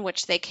era in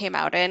which they came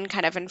out in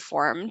kind of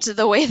informed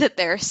the way that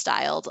they're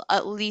styled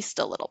at least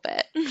a little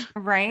bit. Yeah,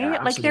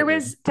 Right? Like there absolutely.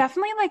 was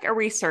definitely like a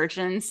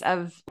resurgence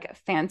of like,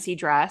 fancy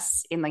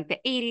dress in like the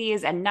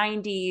 80s and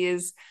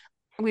 90s.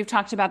 We've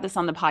talked about this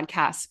on the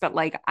podcast, but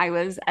like I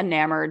was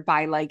enamored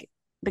by like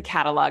the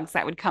catalogs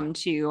that would come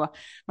to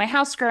my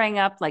house growing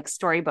up, like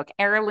storybook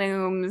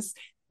heirlooms,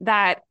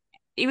 that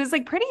it was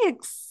like pretty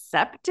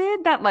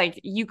accepted that like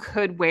you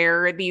could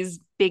wear these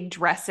big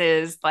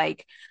dresses,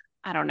 like,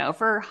 I don't know,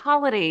 for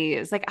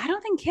holidays. Like, I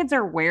don't think kids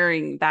are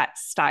wearing that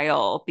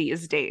style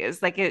these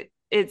days. Like,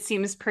 it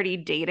seems pretty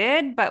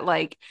dated, but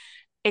like,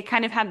 it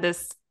kind of had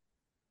this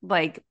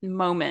like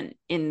moment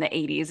in the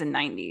 80s and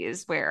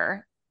 90s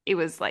where it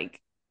was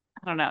like,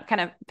 I don't know,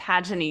 kind of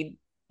pageanty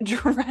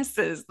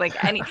dresses, like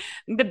any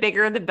the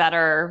bigger the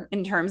better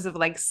in terms of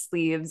like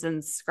sleeves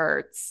and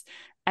skirts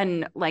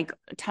and like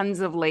tons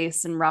of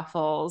lace and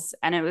ruffles.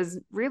 And it was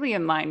really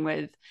in line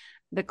with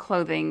the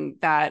clothing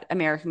that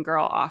American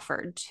Girl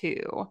offered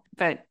too.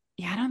 But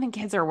yeah, I don't think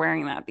kids are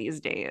wearing that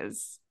these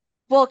days.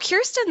 Well,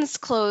 Kirsten's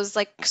clothes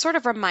like sort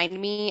of remind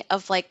me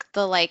of like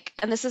the like,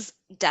 and this is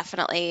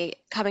definitely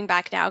coming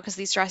back now because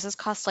these dresses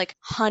cost like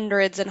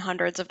hundreds and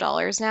hundreds of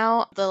dollars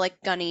now. The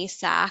like Gunny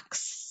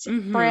Sacks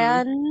Mm-hmm.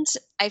 brand,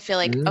 I feel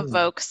like Mm,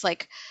 evokes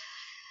like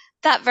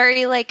that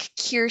very like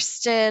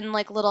Kirsten,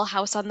 like Little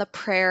House on the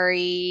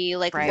Prairie,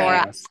 like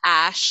Laura Right. yes.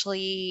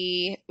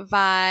 Ashley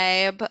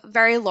vibe.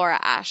 Very Laura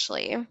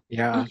Ashley.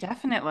 Yeah.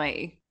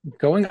 Definitely.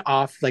 Going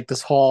off like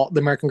this whole the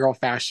American Girl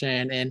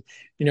fashion and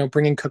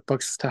bringing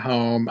cookbooks to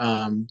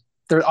home.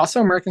 There's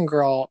also American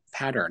Girl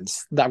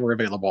patterns that were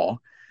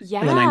available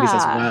in the 90s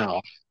as Yeah.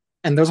 well,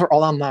 and those were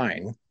all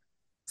online.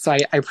 So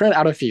I printed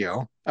out a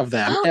few of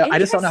them. Oh, I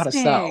just don't know how to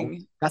sew.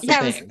 interesting. That's the Yeah,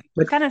 I was thing.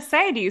 Like, gonna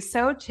say, do you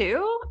sew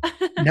too?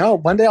 no,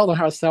 one day I'll learn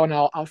how to sew and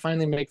I'll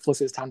finally make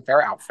Felicity's Town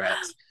Fair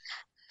outfit.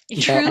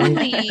 But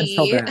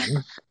until Truly.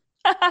 then,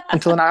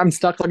 until then, I'm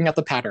stuck looking at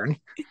the pattern.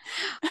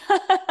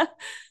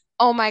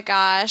 Oh my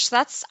gosh,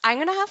 I'm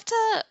gonna have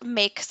to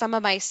make some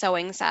of my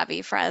sewing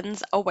savvy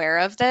friends aware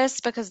of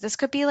this because this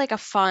could be like a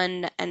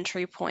fun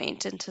entry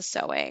point into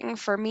sewing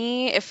for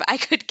me if I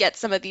could get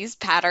some of these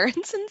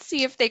patterns and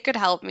see if they could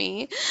help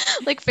me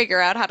like figure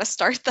out how to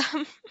start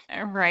them.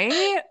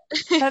 Right?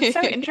 That's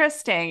so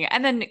interesting.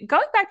 And then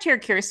going back to your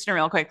Kirsten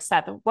real quick,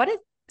 Seth,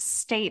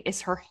 state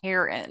is her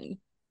hair in?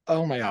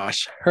 Oh my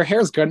gosh, her hair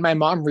is good. My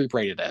mom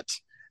rebraided it.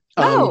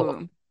 Um,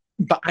 Oh,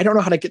 but I don't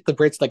know how to get the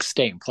braids to like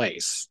stay in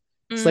place.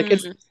 So like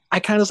it's Mm, I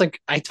kind of just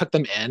like I tuck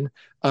them in,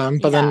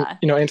 but then yeah.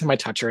 into my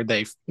toucher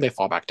they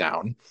fall back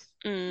down.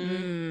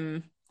 mm.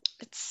 Mm,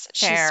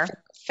 She's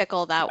fair.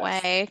 fickle that Yes.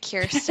 way,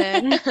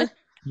 Kirsten.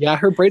 Yeah,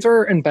 her braids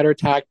are in better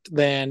tact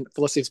than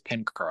Felicity's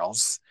pin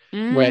curls,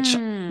 which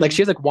like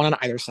she Mm, has like one on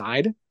either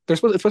side. It's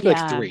supposed to be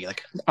like yeah. three,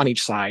 like on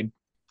each side.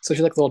 So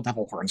she's like little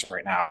devil horns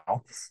right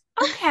now.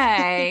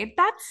 Okay,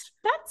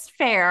 that's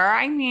fair.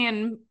 I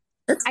mean,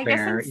 It's I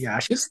guess fair. it's Yeah,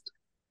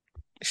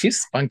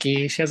 she's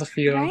spunky. She has a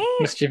few right.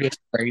 mischievous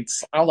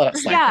traits. I'll let it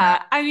slide for now.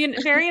 Yeah, I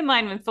mean, very in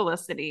line with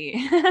Felicity.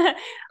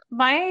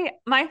 My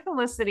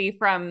Felicity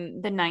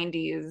from the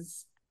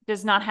 90s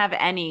does not have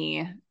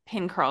any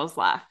pin curls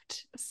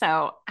left.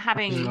 So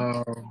having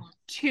No,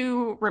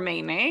 two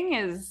remaining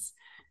is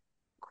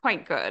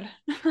quite good.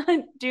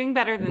 Doing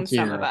better than thank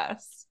some of you.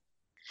 us.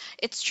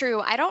 It's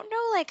true. I don't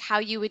know like how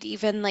you would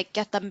even like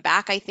get them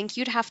back. I think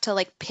you'd have to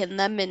like pin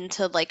them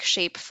into like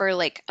shape for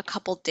like a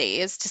couple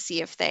days to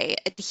see if they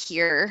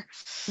adhere.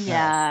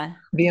 Yes.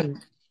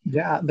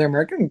 Yeah, The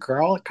American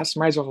Girl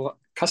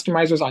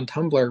customizers on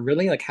Tumblr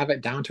really like have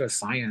it down to a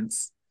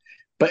science,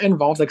 but it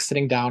involves like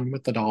sitting down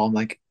with the doll and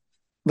like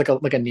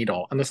a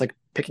needle and just like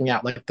picking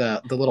out like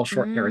the little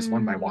short hairs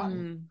one by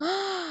one.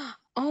 mm,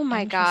 Oh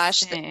my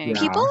gosh.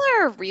 People interesting. Yeah.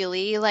 are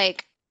really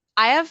like,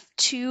 I have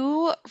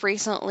two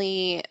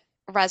recently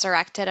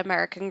resurrected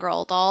American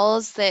Girl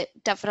dolls that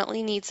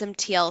definitely need some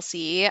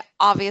TLC.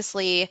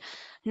 Obviously,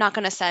 not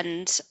going to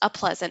send a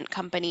Pleasant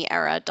Company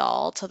era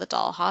doll to the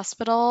doll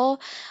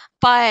hospital,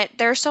 but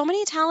there's so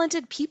many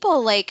talented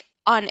people like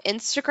on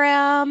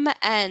Instagram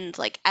and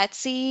like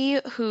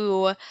Etsy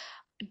who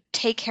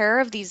take care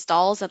of these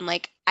dolls and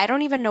like I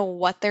don't even know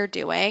what they're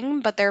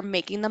doing, but they're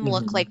making them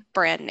look like Mhm.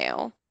 brand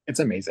new. It's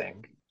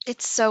amazing.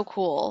 It's so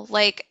cool.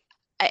 Like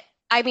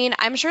I mean,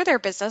 I'm sure their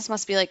business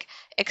must be like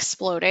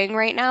exploding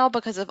right now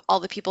because of all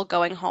the people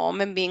going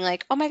home and being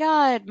like, "Oh my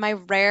God, my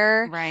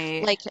rare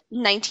Right. like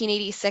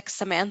 1986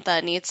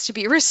 Samantha needs to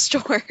be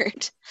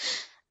restored."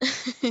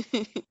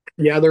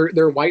 Yeah,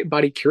 their white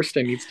body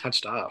Kirsten needs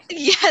touched up.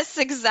 Yes,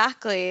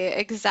 exactly,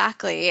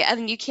 exactly.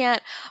 And you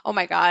can't, oh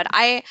my God.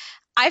 I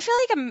feel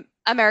like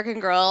American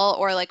Girl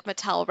or like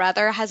Mattel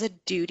rather has a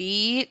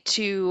duty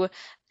to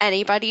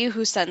anybody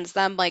who sends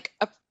them like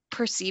a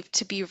perceived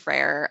to be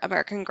rare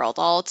American Girl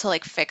doll to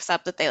like fix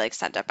up that they like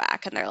send it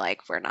back and they're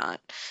like, we're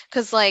not.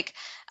 Because like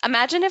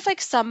imagine if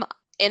like some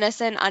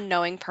innocent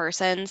unknowing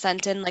person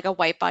sent in like a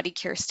white body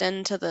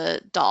Kirsten to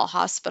the doll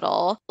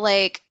hospital.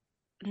 Like,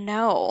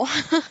 no.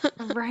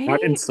 That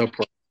Right? and so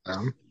poor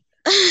them.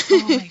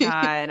 Oh my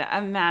God.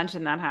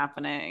 Imagine that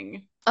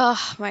happening.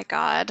 Oh my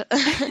God.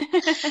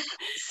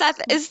 Seth,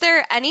 is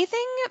there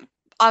anything,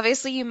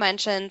 obviously you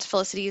mentioned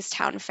Felicity's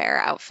Town Fair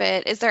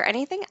outfit. Is there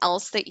anything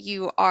else that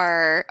you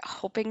are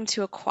hoping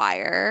to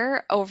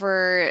acquire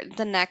over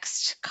the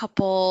next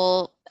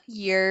couple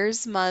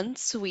years,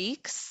 months,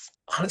 weeks?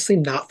 Honestly,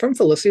 not from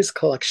Felicity's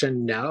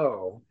collection,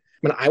 no.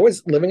 When I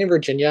was living in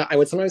Virginia, I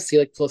would sometimes see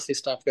like Felicity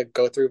stuff that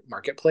go through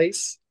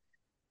Marketplace.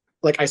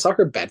 Like I saw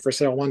her bed for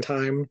sale one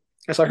time.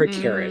 I saw her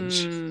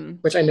carriage, Mm,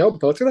 which I know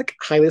both are like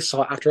highly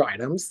sought after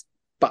items,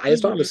 but I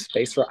just don't have the Mm-hmm.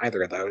 space for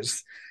either of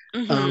those.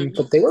 Mm-hmm.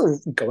 But they were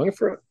going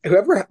for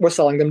whoever was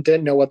selling them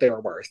didn't know what they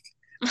were worth.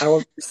 I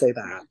will say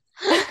that.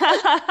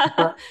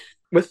 But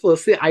with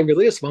Felicity, I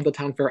really just want the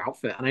town fair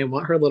outfit, and I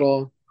want her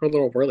little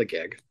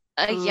whirligig.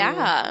 Ooh,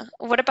 Yeah.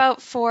 What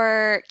about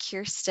for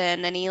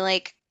Kirsten?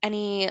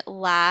 Any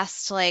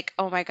last like,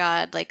 oh my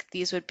God, like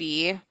these would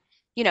be,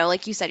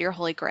 like you said, your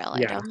holy grail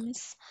Yeah,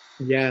 items.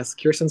 yes,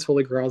 Kirsten's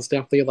Holy Grail is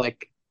definitely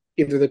like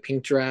either the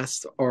pink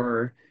dress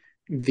or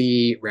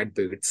the red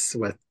boots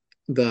with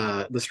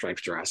the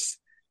striped dress.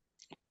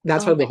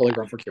 That's Oh probably my the Holy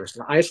Grail God. for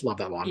Kirsten. I just love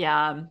that one.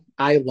 yeah,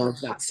 I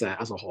love that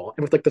set as a whole,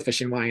 and with like the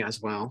fishing line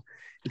as well.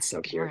 It's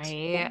so cute.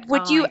 right.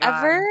 Would Oh you my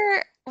God.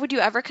 ever would you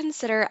ever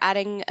consider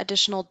adding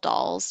additional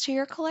dolls to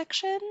your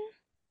collection?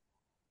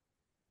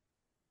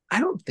 I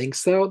don't think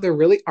so. There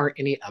really aren't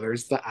any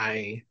others that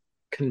I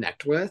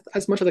connect with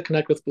as much as I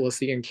connect with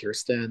Felicity and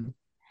Kirsten.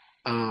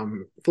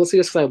 Felicity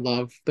just because I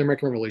love the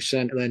American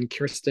Revolution, and then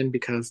Kirsten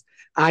because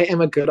I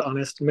am a good,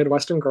 honest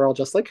Midwestern girl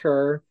just like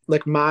her.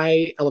 Like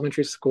my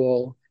elementary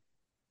school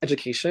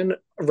education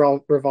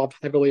revolved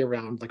heavily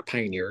around like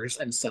pioneers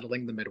and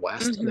settling the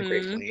Midwest and the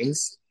Great Mm-hmm.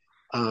 Plains.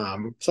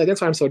 So I think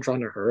that's why I'm so drawn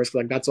to hers. 'Cause,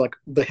 like that's like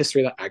the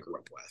history that I grew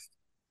up with.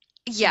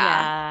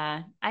 Yeah.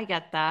 Yeah, I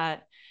get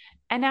that.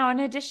 And now, in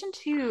addition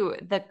to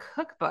the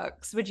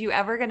cookbooks, would you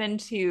ever get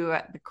into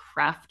the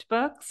craft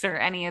books or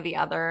any of the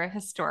other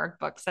historic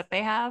books that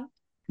they have?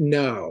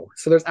 No.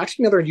 So there's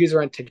actually another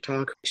user on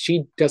TikTok.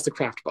 She does the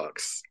craft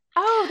books.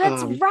 Oh,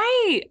 that's Um,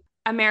 right.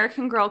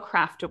 American Girl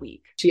Craft a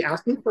Week. she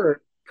asked me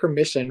for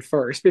permission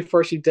first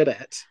before she did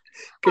it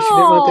because she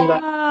didn't want to think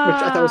that,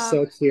 which I thought was Ah,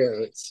 so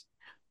cute.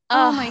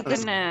 oh my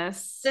This Um,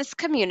 goodness. this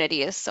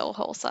community is so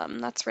wholesome.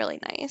 That's really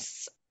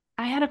nice.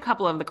 I had a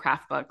couple of the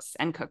craft books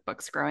and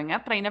cookbooks growing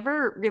up, but I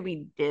never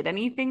really did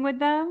anything with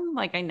them.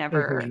 Like I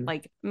never mhm.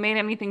 like made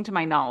anything to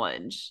my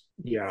knowledge.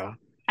 Yeah.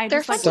 I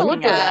They're just fun like to Some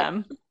look looking at at.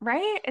 them,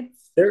 right?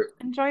 It's they're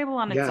enjoyable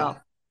on yeah, itself.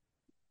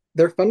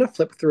 they're fun to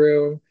flip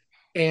through.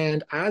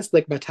 And as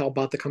like Mattel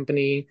bought the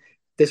company,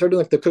 they started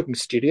doing like the cooking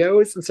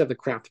studios instead of the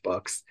craft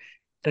books.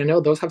 And I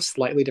know those have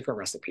slightly different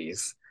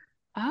recipes.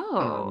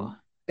 Um, Oh,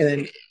 and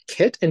then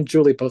Kit and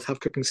Julie both have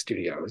cooking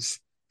studios.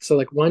 So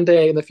like one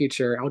day in the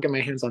future, I'll get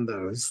my hands on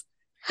those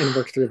and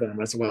work through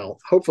them as well.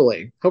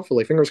 Hopefully,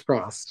 fingers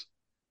crossed.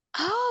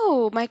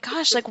 Oh my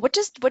gosh, like what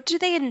do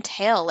they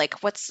entail?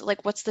 What's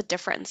the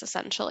difference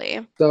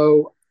essentially?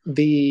 So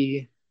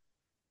the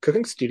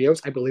cooking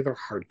studios, I believe, are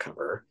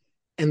hardcover,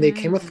 and they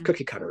came with mm.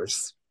 cookie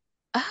cutters.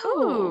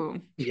 Oh.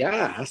 Ooh,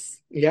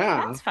 Yes,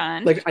 yeah. that's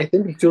fun. Like I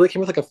think Julie came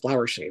with like a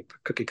flower shape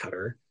cookie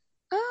cutter.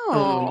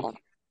 Um, Oh.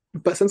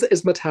 but since it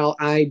is Mattel,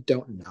 I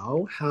don't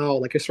know how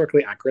like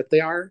historically accurate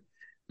they are.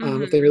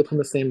 If they Hmm. really put in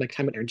the same like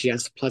time and energy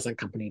as Pleasant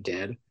Company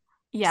did.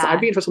 So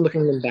I'd be Yeah. interested in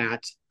looking in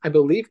that. I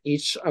believe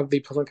each of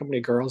the Pleasant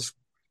Company girls,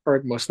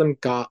 or most of them,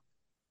 got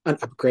an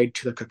upgrade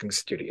to the cooking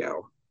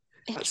studio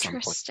at some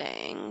point.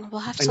 Interesting. We'll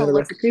have I to know the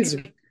look. recipes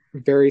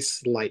vary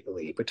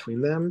slightly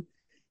between them.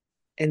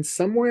 And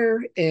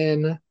somewhere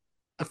in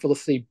a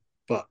Felicity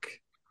book,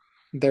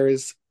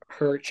 there's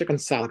her chicken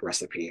salad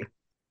recipe,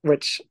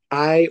 which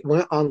I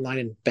went online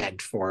and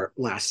begged for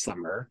last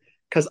summer.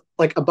 Because,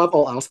 like, above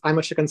all else, I'm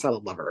a chicken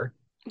salad lover.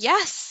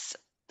 Yes.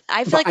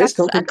 I feel But like I just that's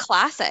don't a think,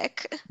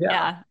 classic. yeah.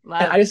 Yeah,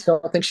 And I love. just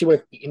don't think she would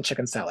have eaten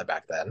chicken salad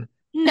back then.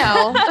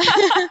 No.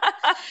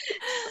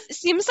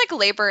 Seems like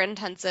labor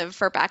intensive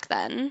for back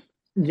then.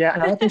 Yeah,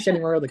 and I don't think she had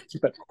anywhere to like,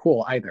 keep it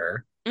cool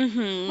either.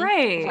 Mm-hmm.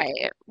 Right.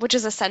 Right. Which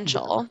is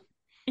Yeah. essential.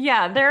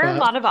 Yeah, there are a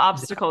But lot of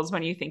yeah, obstacles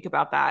when you think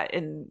about that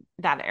in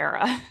that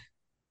era.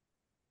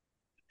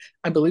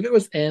 I believe it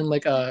was in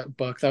like a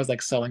book that was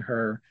like selling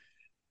her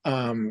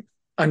um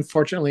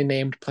unfortunately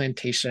named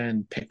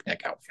plantation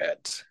picnic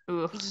outfit.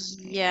 Ooh,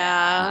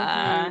 Yeah,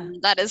 yeah.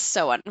 that is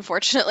so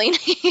unfortunately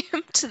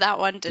named. That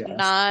one did Yes.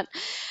 not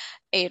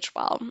age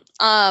well.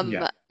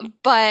 Yeah.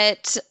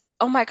 But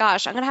oh my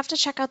gosh, I'm gonna have to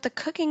check out the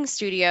cooking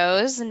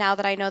studios now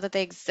that I know that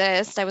they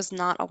exist. I was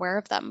not aware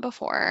of them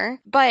before.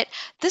 But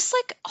this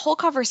like whole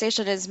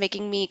conversation is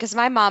making me, because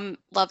my mom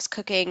loves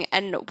cooking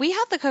and we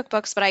had the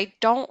cookbooks, but I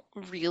don't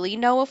really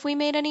know if we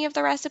made any of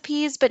the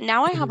recipes. But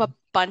now I have a Mhm.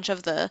 bunch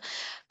of the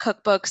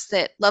cookbooks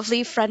that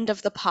lovely friend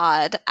of the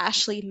pod,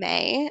 Ashley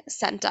May,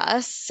 sent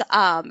us.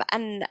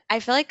 And I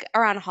feel like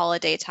around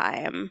holiday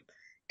time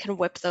can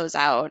whip those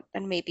out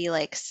and maybe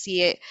like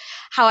see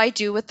how I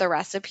do with the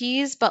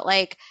recipes. But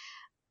like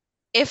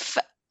if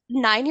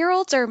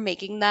 9-year-olds are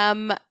making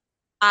them,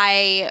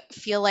 I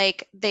feel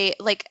like they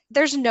like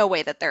there's no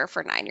way that they're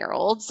for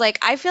 9-year-olds. Like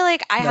I feel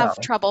like I have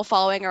No, trouble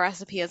following a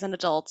recipe as an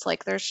adult.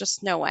 Like there's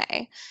just no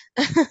way.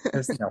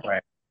 there's no way.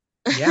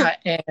 Yeah,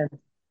 and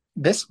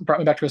this brought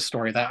me back to a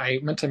story that I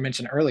meant to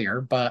mention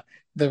earlier, but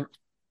the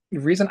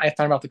reason I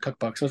found about the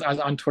cookbooks was I was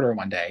on Twitter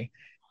one day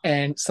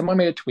and someone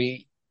made a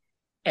tweet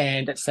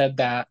and it said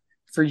that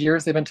for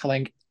years they've been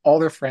telling all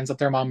their friends that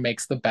their mom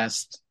makes the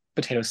best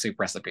potato soup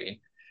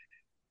recipe.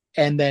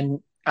 And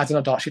then as an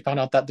adult, she found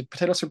out that the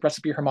potato soup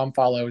recipe her mom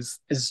follows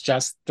is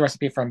just the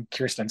recipe from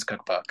Kirsten's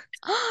cookbook.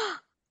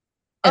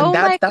 And Oh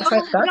my that's how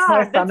I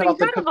God, found that's out about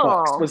the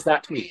cookbooks incredible. was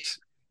that tweet.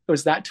 It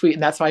was that tweet,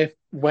 and that's why I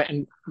went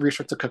and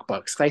researched the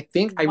cookbooks. I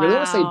think I really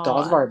want to say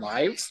Dolls of Wow. Our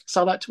Lives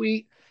saw that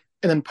tweet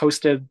and then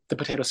posted the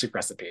potato soup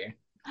recipe.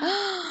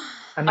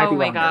 I might Oh be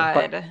my wrong there,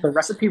 but God. the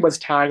recipe was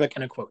tagged like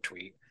in a quote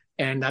tweet,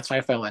 and that's why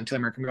I fell into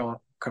American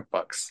Girl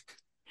cookbooks.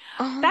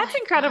 Oh That's my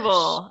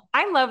gosh. incredible.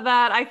 I love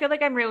that. I feel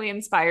like I'm really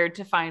inspired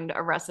to find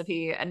a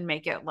recipe and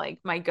make it like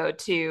my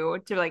go-to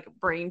to like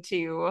bring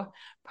to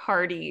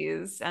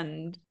parties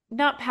and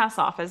not pass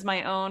off as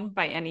my own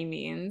by any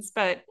means,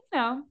 but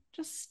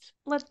just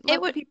let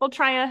It let the would people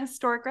try a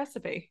historic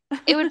recipe.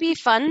 it would be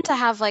fun to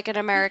have like an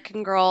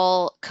American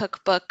Girl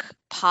cookbook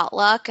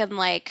potluck and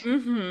like Hmm.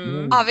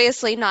 Mm,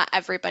 obviously not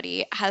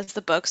everybody has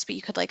the books, but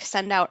you could like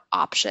send out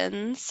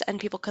options and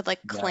people could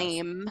like yes.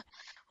 claim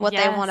what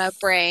they want to Yes.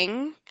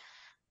 bring.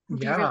 It'd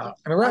be Yeah. really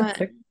I remember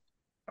fun.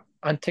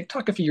 on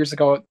TikTok a few years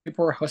ago,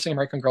 people were hosting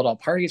American Girl doll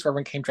parties where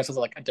everyone came dressed as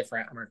like a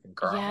different American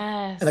girl.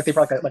 And like they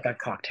brought Yes. like a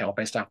cocktail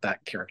based off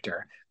that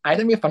character. I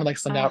think it'd be fun to like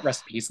send Oh, out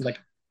recipes and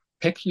like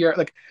pick your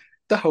like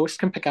the host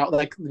can pick out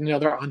like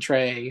their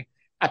entree,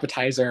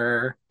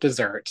 appetizer,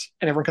 dessert,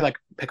 and everyone can like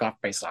pick off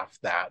based off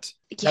that.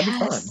 That'd be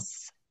fun.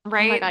 Yes.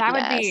 Oh my Right? God, That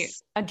would be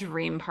yes. a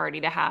dream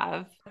party to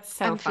have.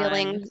 So I'm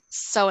fun. feeling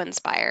so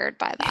inspired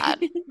by that.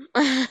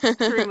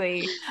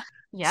 Truly.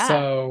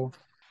 Yeah. So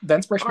the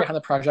inspiration Or behind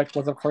the project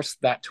was, of course,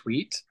 that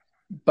tweet,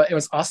 but it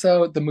was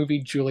also the movie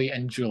Julie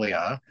and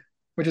Julia,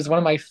 which is one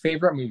of my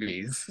favorite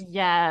movies.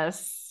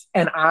 yes.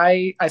 And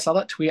I saw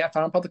that tweet, I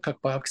found out about the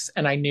cookbooks,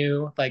 and I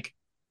knew like,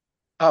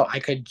 oh, I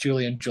could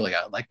Julie and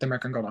Julia, like the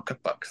American Girl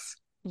cookbooks.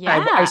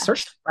 I Yeah.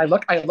 searched, I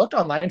looked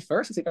online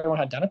first to see if anyone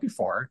had done it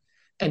before,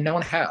 and no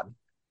one had.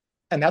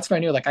 And that's when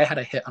I knew like I had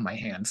a hit on my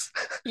hands.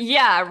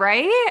 Yeah,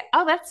 right?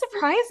 Oh, that's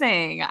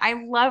surprising. I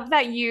love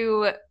that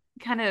you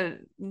kind of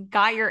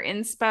got your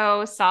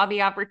inspo, saw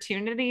the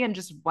opportunity, and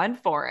just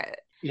went for it.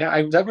 Yeah,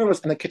 I definitely was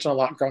in the kitchen a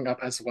lot growing up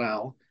as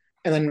well.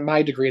 And then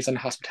my degree is in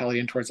hospitality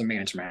and tourism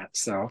management.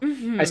 So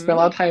I spent a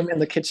Hmm. lot of time in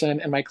the kitchen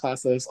in my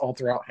classes all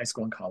throughout high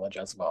school and college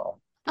as well.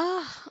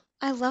 Oh,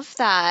 I love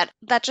that.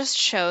 That just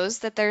shows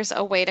that there's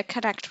a way to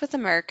connect with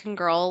American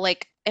Girl,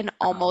 like in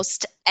Um,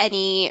 almost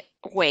any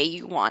way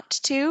you want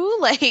to.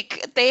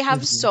 Like they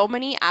have mhm. so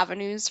many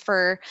avenues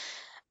for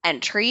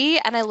entry,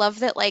 and I love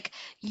that like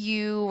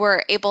you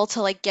were able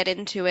to like get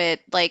into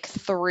it like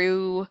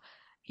through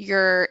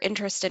your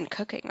interest in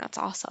cooking. That's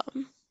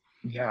awesome.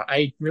 Yeah,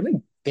 I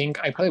really think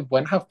I probably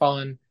wouldn't have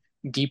fallen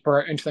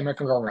deeper into the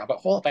American Girl rabbit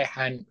hole if I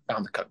hadn't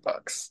found the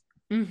cookbooks.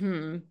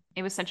 Hmm.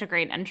 It was such a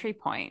great entry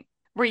point.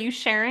 Were you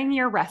sharing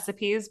your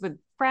recipes with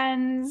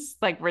friends?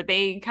 Like, were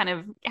they kind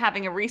of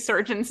having a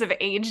resurgence of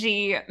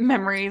AG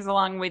memories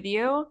along with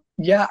you?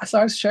 Yeah, so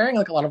I was sharing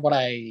like a lot of what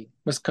I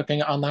was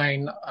cooking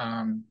online.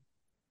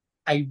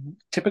 I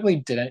typically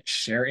didn't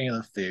share any of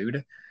the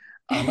food,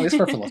 at least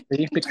for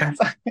Felicity, because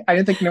I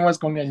didn't think anyone was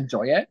going to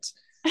enjoy it.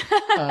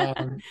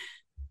 Um,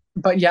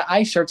 but yeah,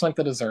 I shared some like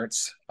the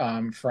desserts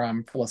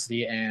from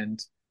Felicity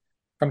and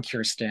from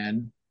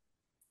Kirsten.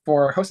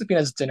 For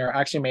Josefina's dinner,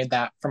 I actually made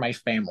that for my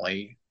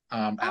family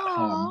at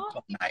home Oh.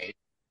 one night.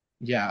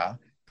 Yeah.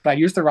 But I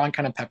used the wrong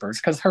kind of peppers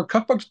because her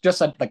cookbook just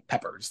said like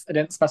peppers. It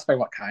didn't specify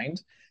what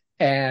kind.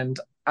 And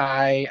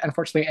I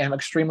unfortunately am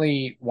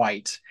extremely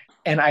white.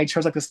 And I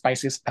chose like the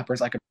spiciest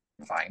peppers I could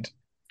find,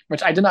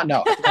 which I did not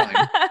know at the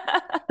time.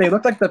 They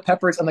looked like the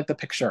peppers in like the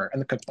picture in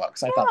the cookbook.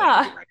 So I thought they had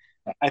to be Yeah. right.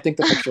 But I think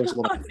the picture was a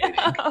little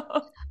misleading.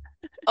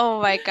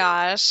 Oh my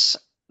gosh.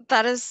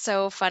 That is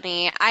so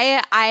funny.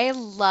 I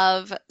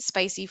love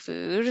spicy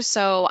food,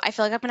 so I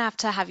feel like I'm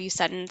gonna have you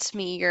send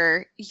me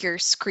your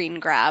screen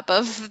grab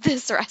of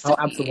this Oh, recipe.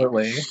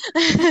 absolutely.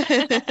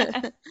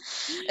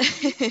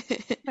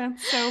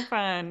 That's so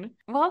fun.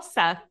 Well,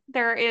 Seth,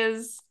 there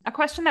is a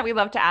question that we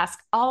love to ask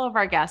all of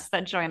our guests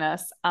that join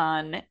us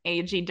on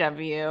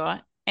AGW,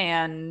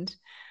 and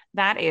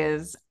that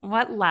is,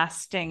 what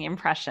lasting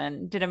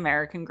impression did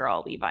American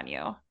Girl leave on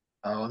you?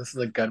 Oh, this is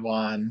a good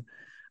one.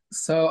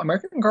 So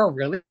American Girl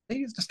really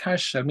just kind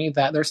of showed me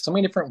that there's so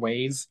many different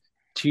ways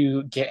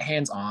to get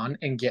hands-on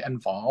and get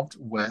involved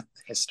with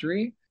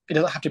history. It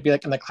doesn't have to be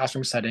like in the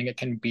classroom setting. It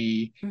can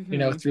be,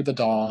 Hmm. through the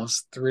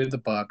dolls, through the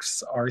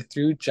books, or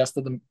through just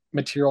the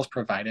materials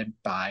provided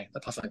by the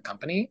Pleasant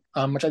Company,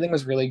 which I think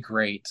was really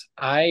great.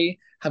 I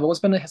have always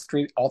been in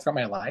history all throughout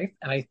my life,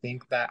 and I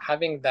think that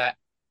having that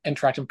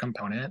interactive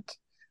component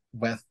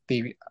with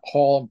the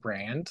whole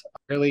brand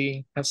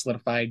really have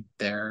solidified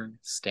their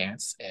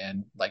stance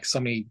in like so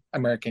many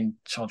American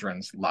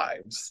children's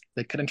lives.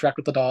 They could interact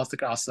with the dolls. They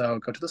could also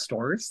go to the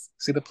stores,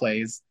 see the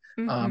plays,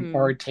 Hmm.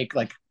 or take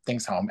like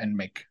things home and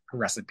make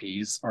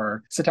recipes,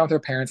 or sit down with their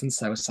parents and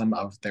sew some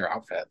of their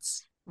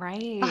outfits.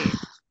 Right.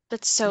 Ah,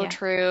 that's so Yeah.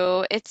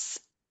 true. It's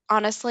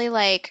honestly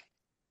like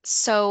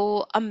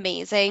so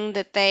amazing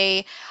that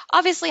they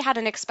obviously had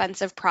an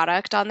expensive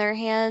product on their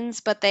hands,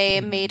 but they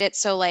made Mhm. it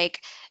so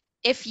like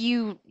if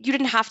you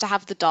didn't have to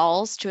have the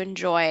dolls to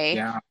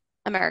enjoy Yeah,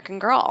 American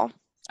Girl.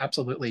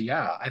 absolutely.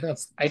 Yeah,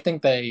 I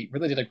think they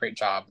really did a great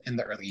job in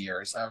the early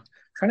years of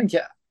trying to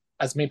get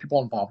as many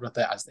people involved with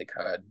it as they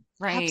could.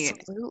 Right.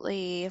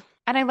 Absolutely.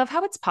 And I love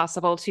how it's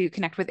possible to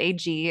connect with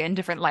AG in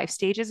different life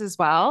stages as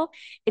well.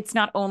 It's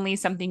not only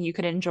something you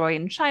could enjoy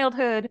in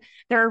childhood,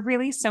 there are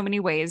really so many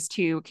ways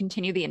to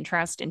continue the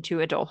interest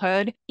into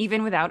adulthood,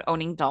 even without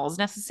owning dolls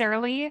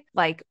necessarily.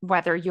 Like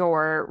whether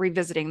you're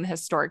revisiting the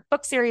historic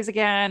book series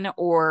again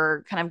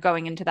or kind of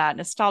going into that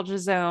nostalgia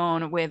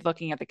zone with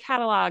looking at the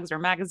catalogs or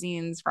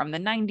magazines from the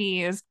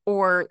 90s,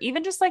 or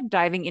even just like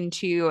diving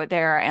into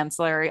their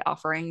ancillary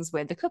offerings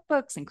with the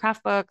cookbooks and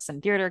craft books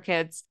and theater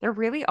kits. There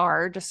really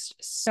are just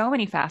so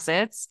many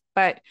facets,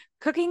 but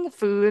cooking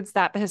foods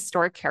that the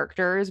historic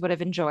characters would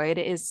have enjoyed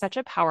is such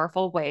a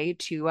powerful way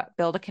to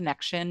build a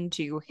connection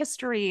to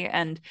history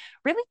and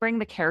really bring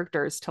the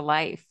characters to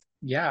life.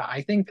 Yeah,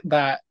 I think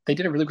that they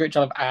did a really great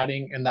job of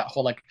adding in that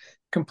whole like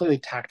completely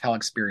tactile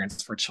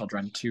experience for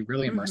children to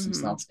really immerse Hmm.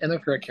 themselves in their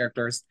favorite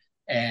characters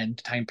and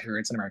time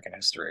periods in American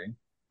history.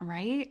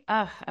 Right?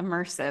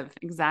 Immersive.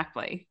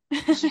 Exactly.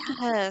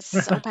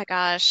 Yes. Oh my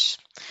gosh.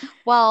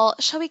 Well,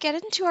 shall we get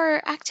into our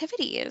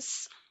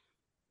activities?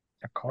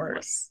 Of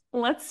course.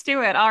 Let's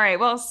do it. All right.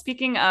 Well,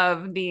 speaking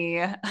of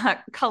the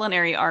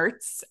culinary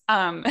arts,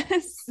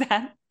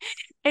 Seth,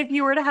 If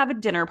you were to have a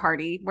dinner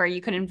party where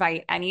you could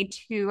invite any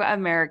two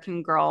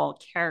American Girl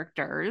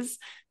characters,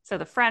 so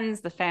the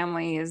friends, the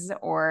families,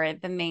 or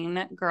the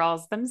main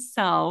girls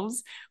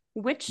themselves,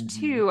 which Mhm.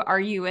 two are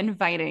you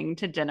inviting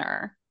to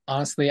dinner?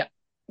 Honestly,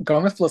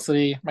 going with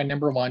Felicity, my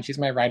number one, she's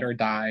my ride or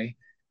die.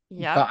 But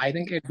Yep. I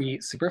think it'd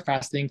be super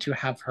fascinating to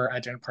have her at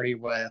a dinner party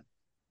with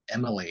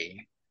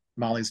Emily,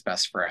 Molly's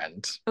best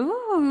friend.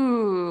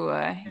 Ooh,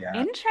 Yeah. I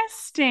think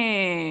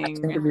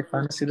interesting. it'd be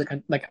fun to see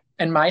like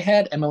in my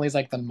head, Emily's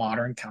like the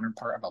modern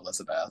counterpart of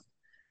Elizabeth.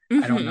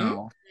 I don't Hmm.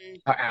 know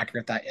how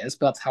accurate that is,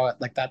 but that's how it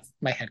like that's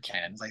my head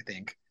canons, I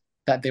think.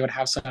 That they would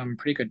have some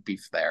pretty good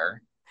beef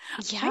there.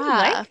 I Yeah.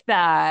 like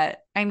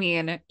that. I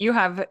mean, you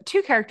have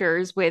two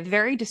characters with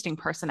very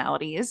distinct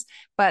personalities,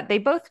 but they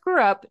both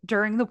grew up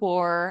during the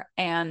war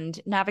and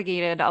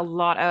navigated a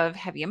lot of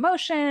heavy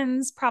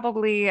emotions,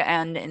 probably,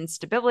 and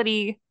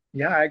instability.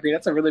 Yeah, I agree.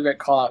 That's a really great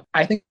call out.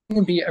 I think it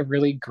would be a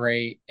really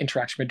great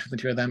interaction between the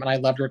two of them. And I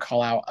loved your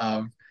call out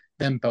of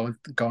them both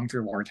going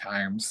through war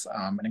times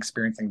and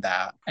experiencing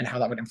that and how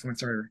that would influence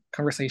their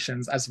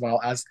conversations as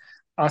well as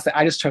honestly,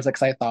 I just chose it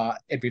because I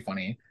thought it'd be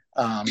funny.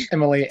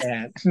 Emily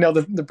and no,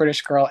 the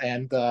British girl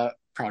and the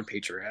proud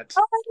patriot.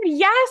 Oh,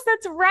 yes,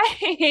 that's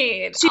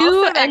right. Two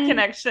Also, that and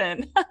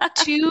connection.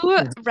 two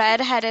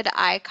redheaded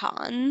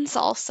icons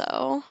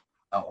also.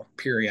 Oh,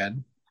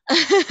 period.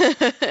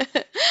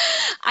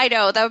 I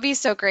know, that would be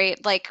so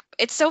great. Like,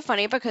 it's so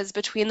funny because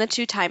between the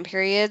two time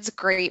periods,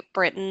 Great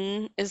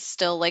Britain is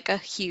still like a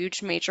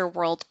huge major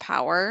world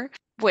power,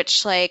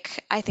 which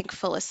like I think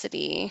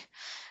Felicity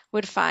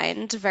would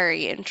find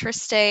very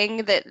interesting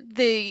that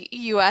the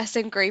US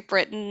and Great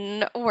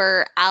Britain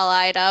were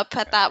allied up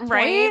at that point.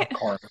 Right? Of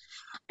course.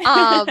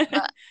 Um,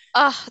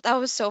 that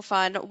was so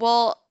fun.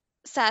 Well,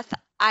 Seth,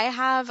 I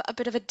have a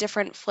bit of a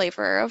different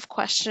flavor of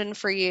question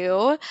for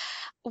you.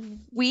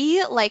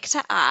 We like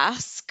to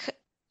ask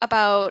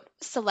about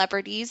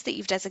celebrities that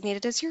you've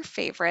designated as your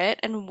favorite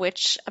and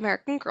which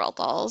American Girl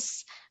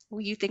dolls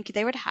you think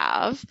they would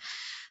have.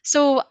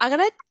 So I'm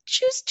gonna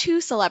choose two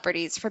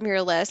celebrities from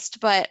your list,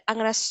 but I'm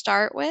gonna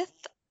start with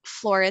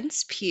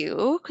Florence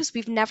Pugh because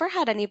we've never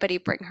had anybody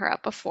bring her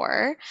up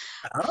before.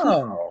 Who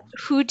Oh.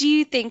 who do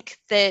you think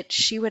that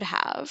she would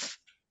have?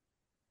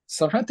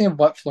 So I'm trying to think of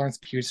what Florence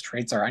Pugh's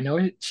traits are. I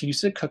know she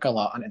used to cook a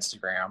lot on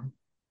Instagram.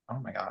 Oh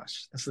my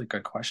gosh, this is a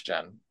good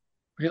question.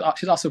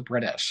 She's also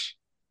British.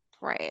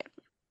 Right.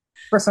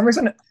 For some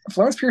reason,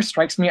 Florence Pugh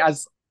strikes me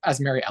as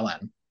Mary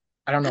Ellen.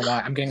 I don't know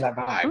why. I'm getting that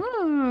vibe. I'm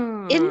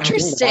Ooh. getting the vibe.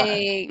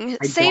 Interesting.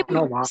 I Say don't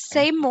know why.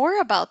 say more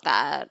about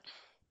that.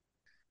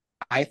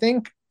 I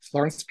think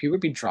Florence Pugh would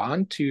be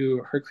drawn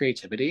to her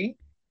creativity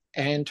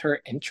and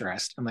her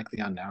interest in like the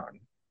unknown.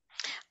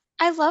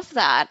 I love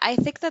that. I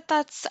think that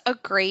that's a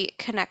great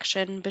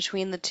connection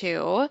between the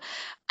two.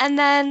 And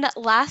then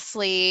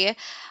lastly,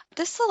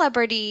 this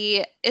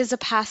celebrity is a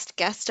past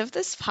guest of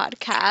this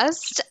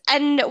podcast,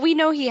 and we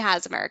know he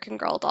has American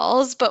Girl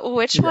dolls, but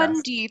which one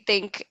Yes. do you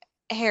think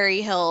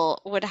Harry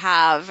Hill would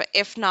have,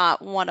 if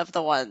not one of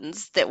the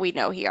ones that we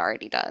know he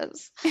already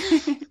does?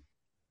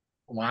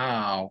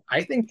 Wow.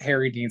 I think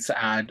Harry needs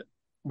to add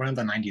one of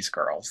the 90s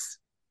girls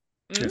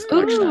to his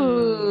collection.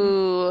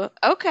 Mm. Ooh,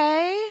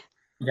 okay.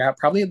 Yeah,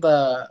 probably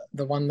the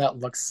one that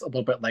looks a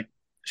little bit like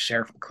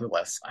Sheriff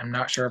Clueless. I'm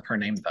not sure of her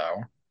name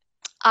though.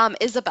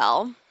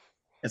 Isabel.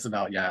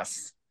 Isabel,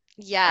 yes.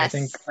 I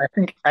think Yes, I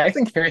think I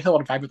think Harry Hill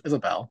would vibe with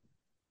Isabel.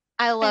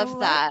 I I love like,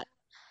 that.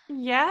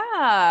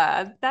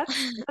 yeah, that's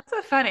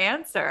a fun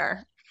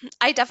answer.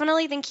 I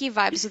definitely think he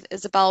vibes with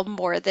Isabel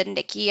more than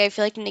Nikki. I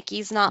feel like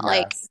Nikki's not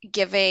like Yes.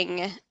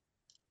 giving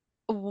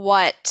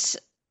what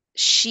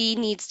she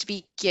needs to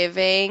be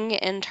giving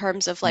in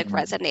terms of like Mhm.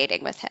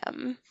 resonating with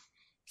him.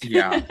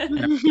 Yeah.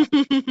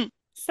 No.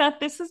 Seth,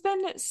 this has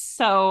been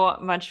so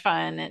much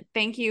fun.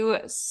 Thank you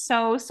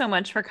so, so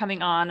much for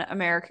coming on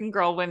American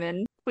Girl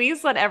Women.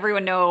 Please let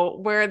everyone know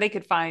where they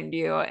could find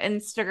you.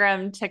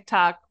 Instagram,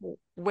 TikTok,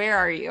 where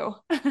are you?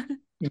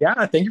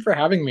 Yeah, thank you for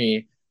having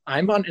me.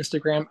 I'm on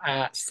Instagram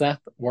at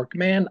Seth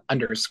Workman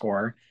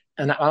underscore.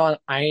 And I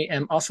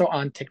am also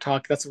on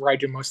TikTok. That's where I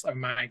do most of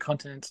my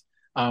content,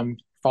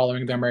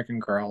 following the American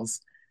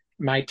Girls.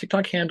 My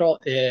TikTok handle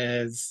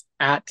is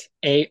at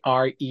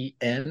ARENCLELLE.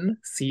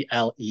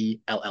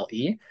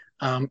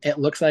 It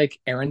looks like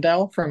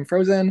Arendelle from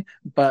Frozen,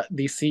 but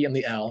the C and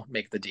the L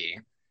make the D.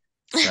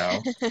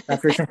 So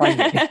that's where you can find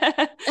me.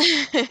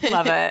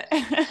 Love it.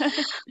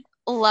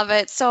 Love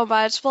it so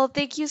much. Well,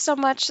 thank you so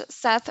much,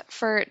 Seth,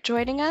 for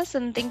joining us,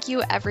 and thank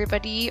you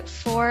everybody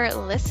for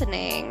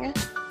listening.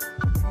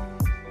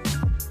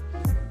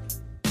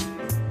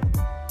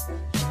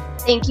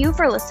 Thank you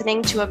for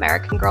listening to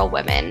American Girl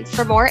Women.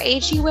 For more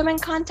AG Women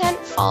content,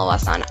 follow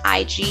us on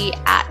IG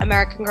at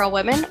American Girl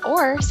Women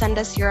or send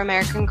us your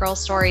American Girl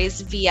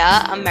stories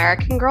via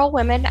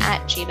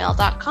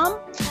AmericanGirlWomen@gmail.com.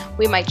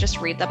 We might just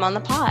read them on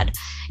the pod.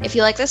 If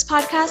you like this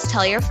podcast,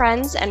 tell your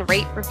friends and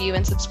rate, review,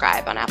 and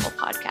subscribe on Apple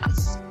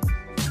Podcasts.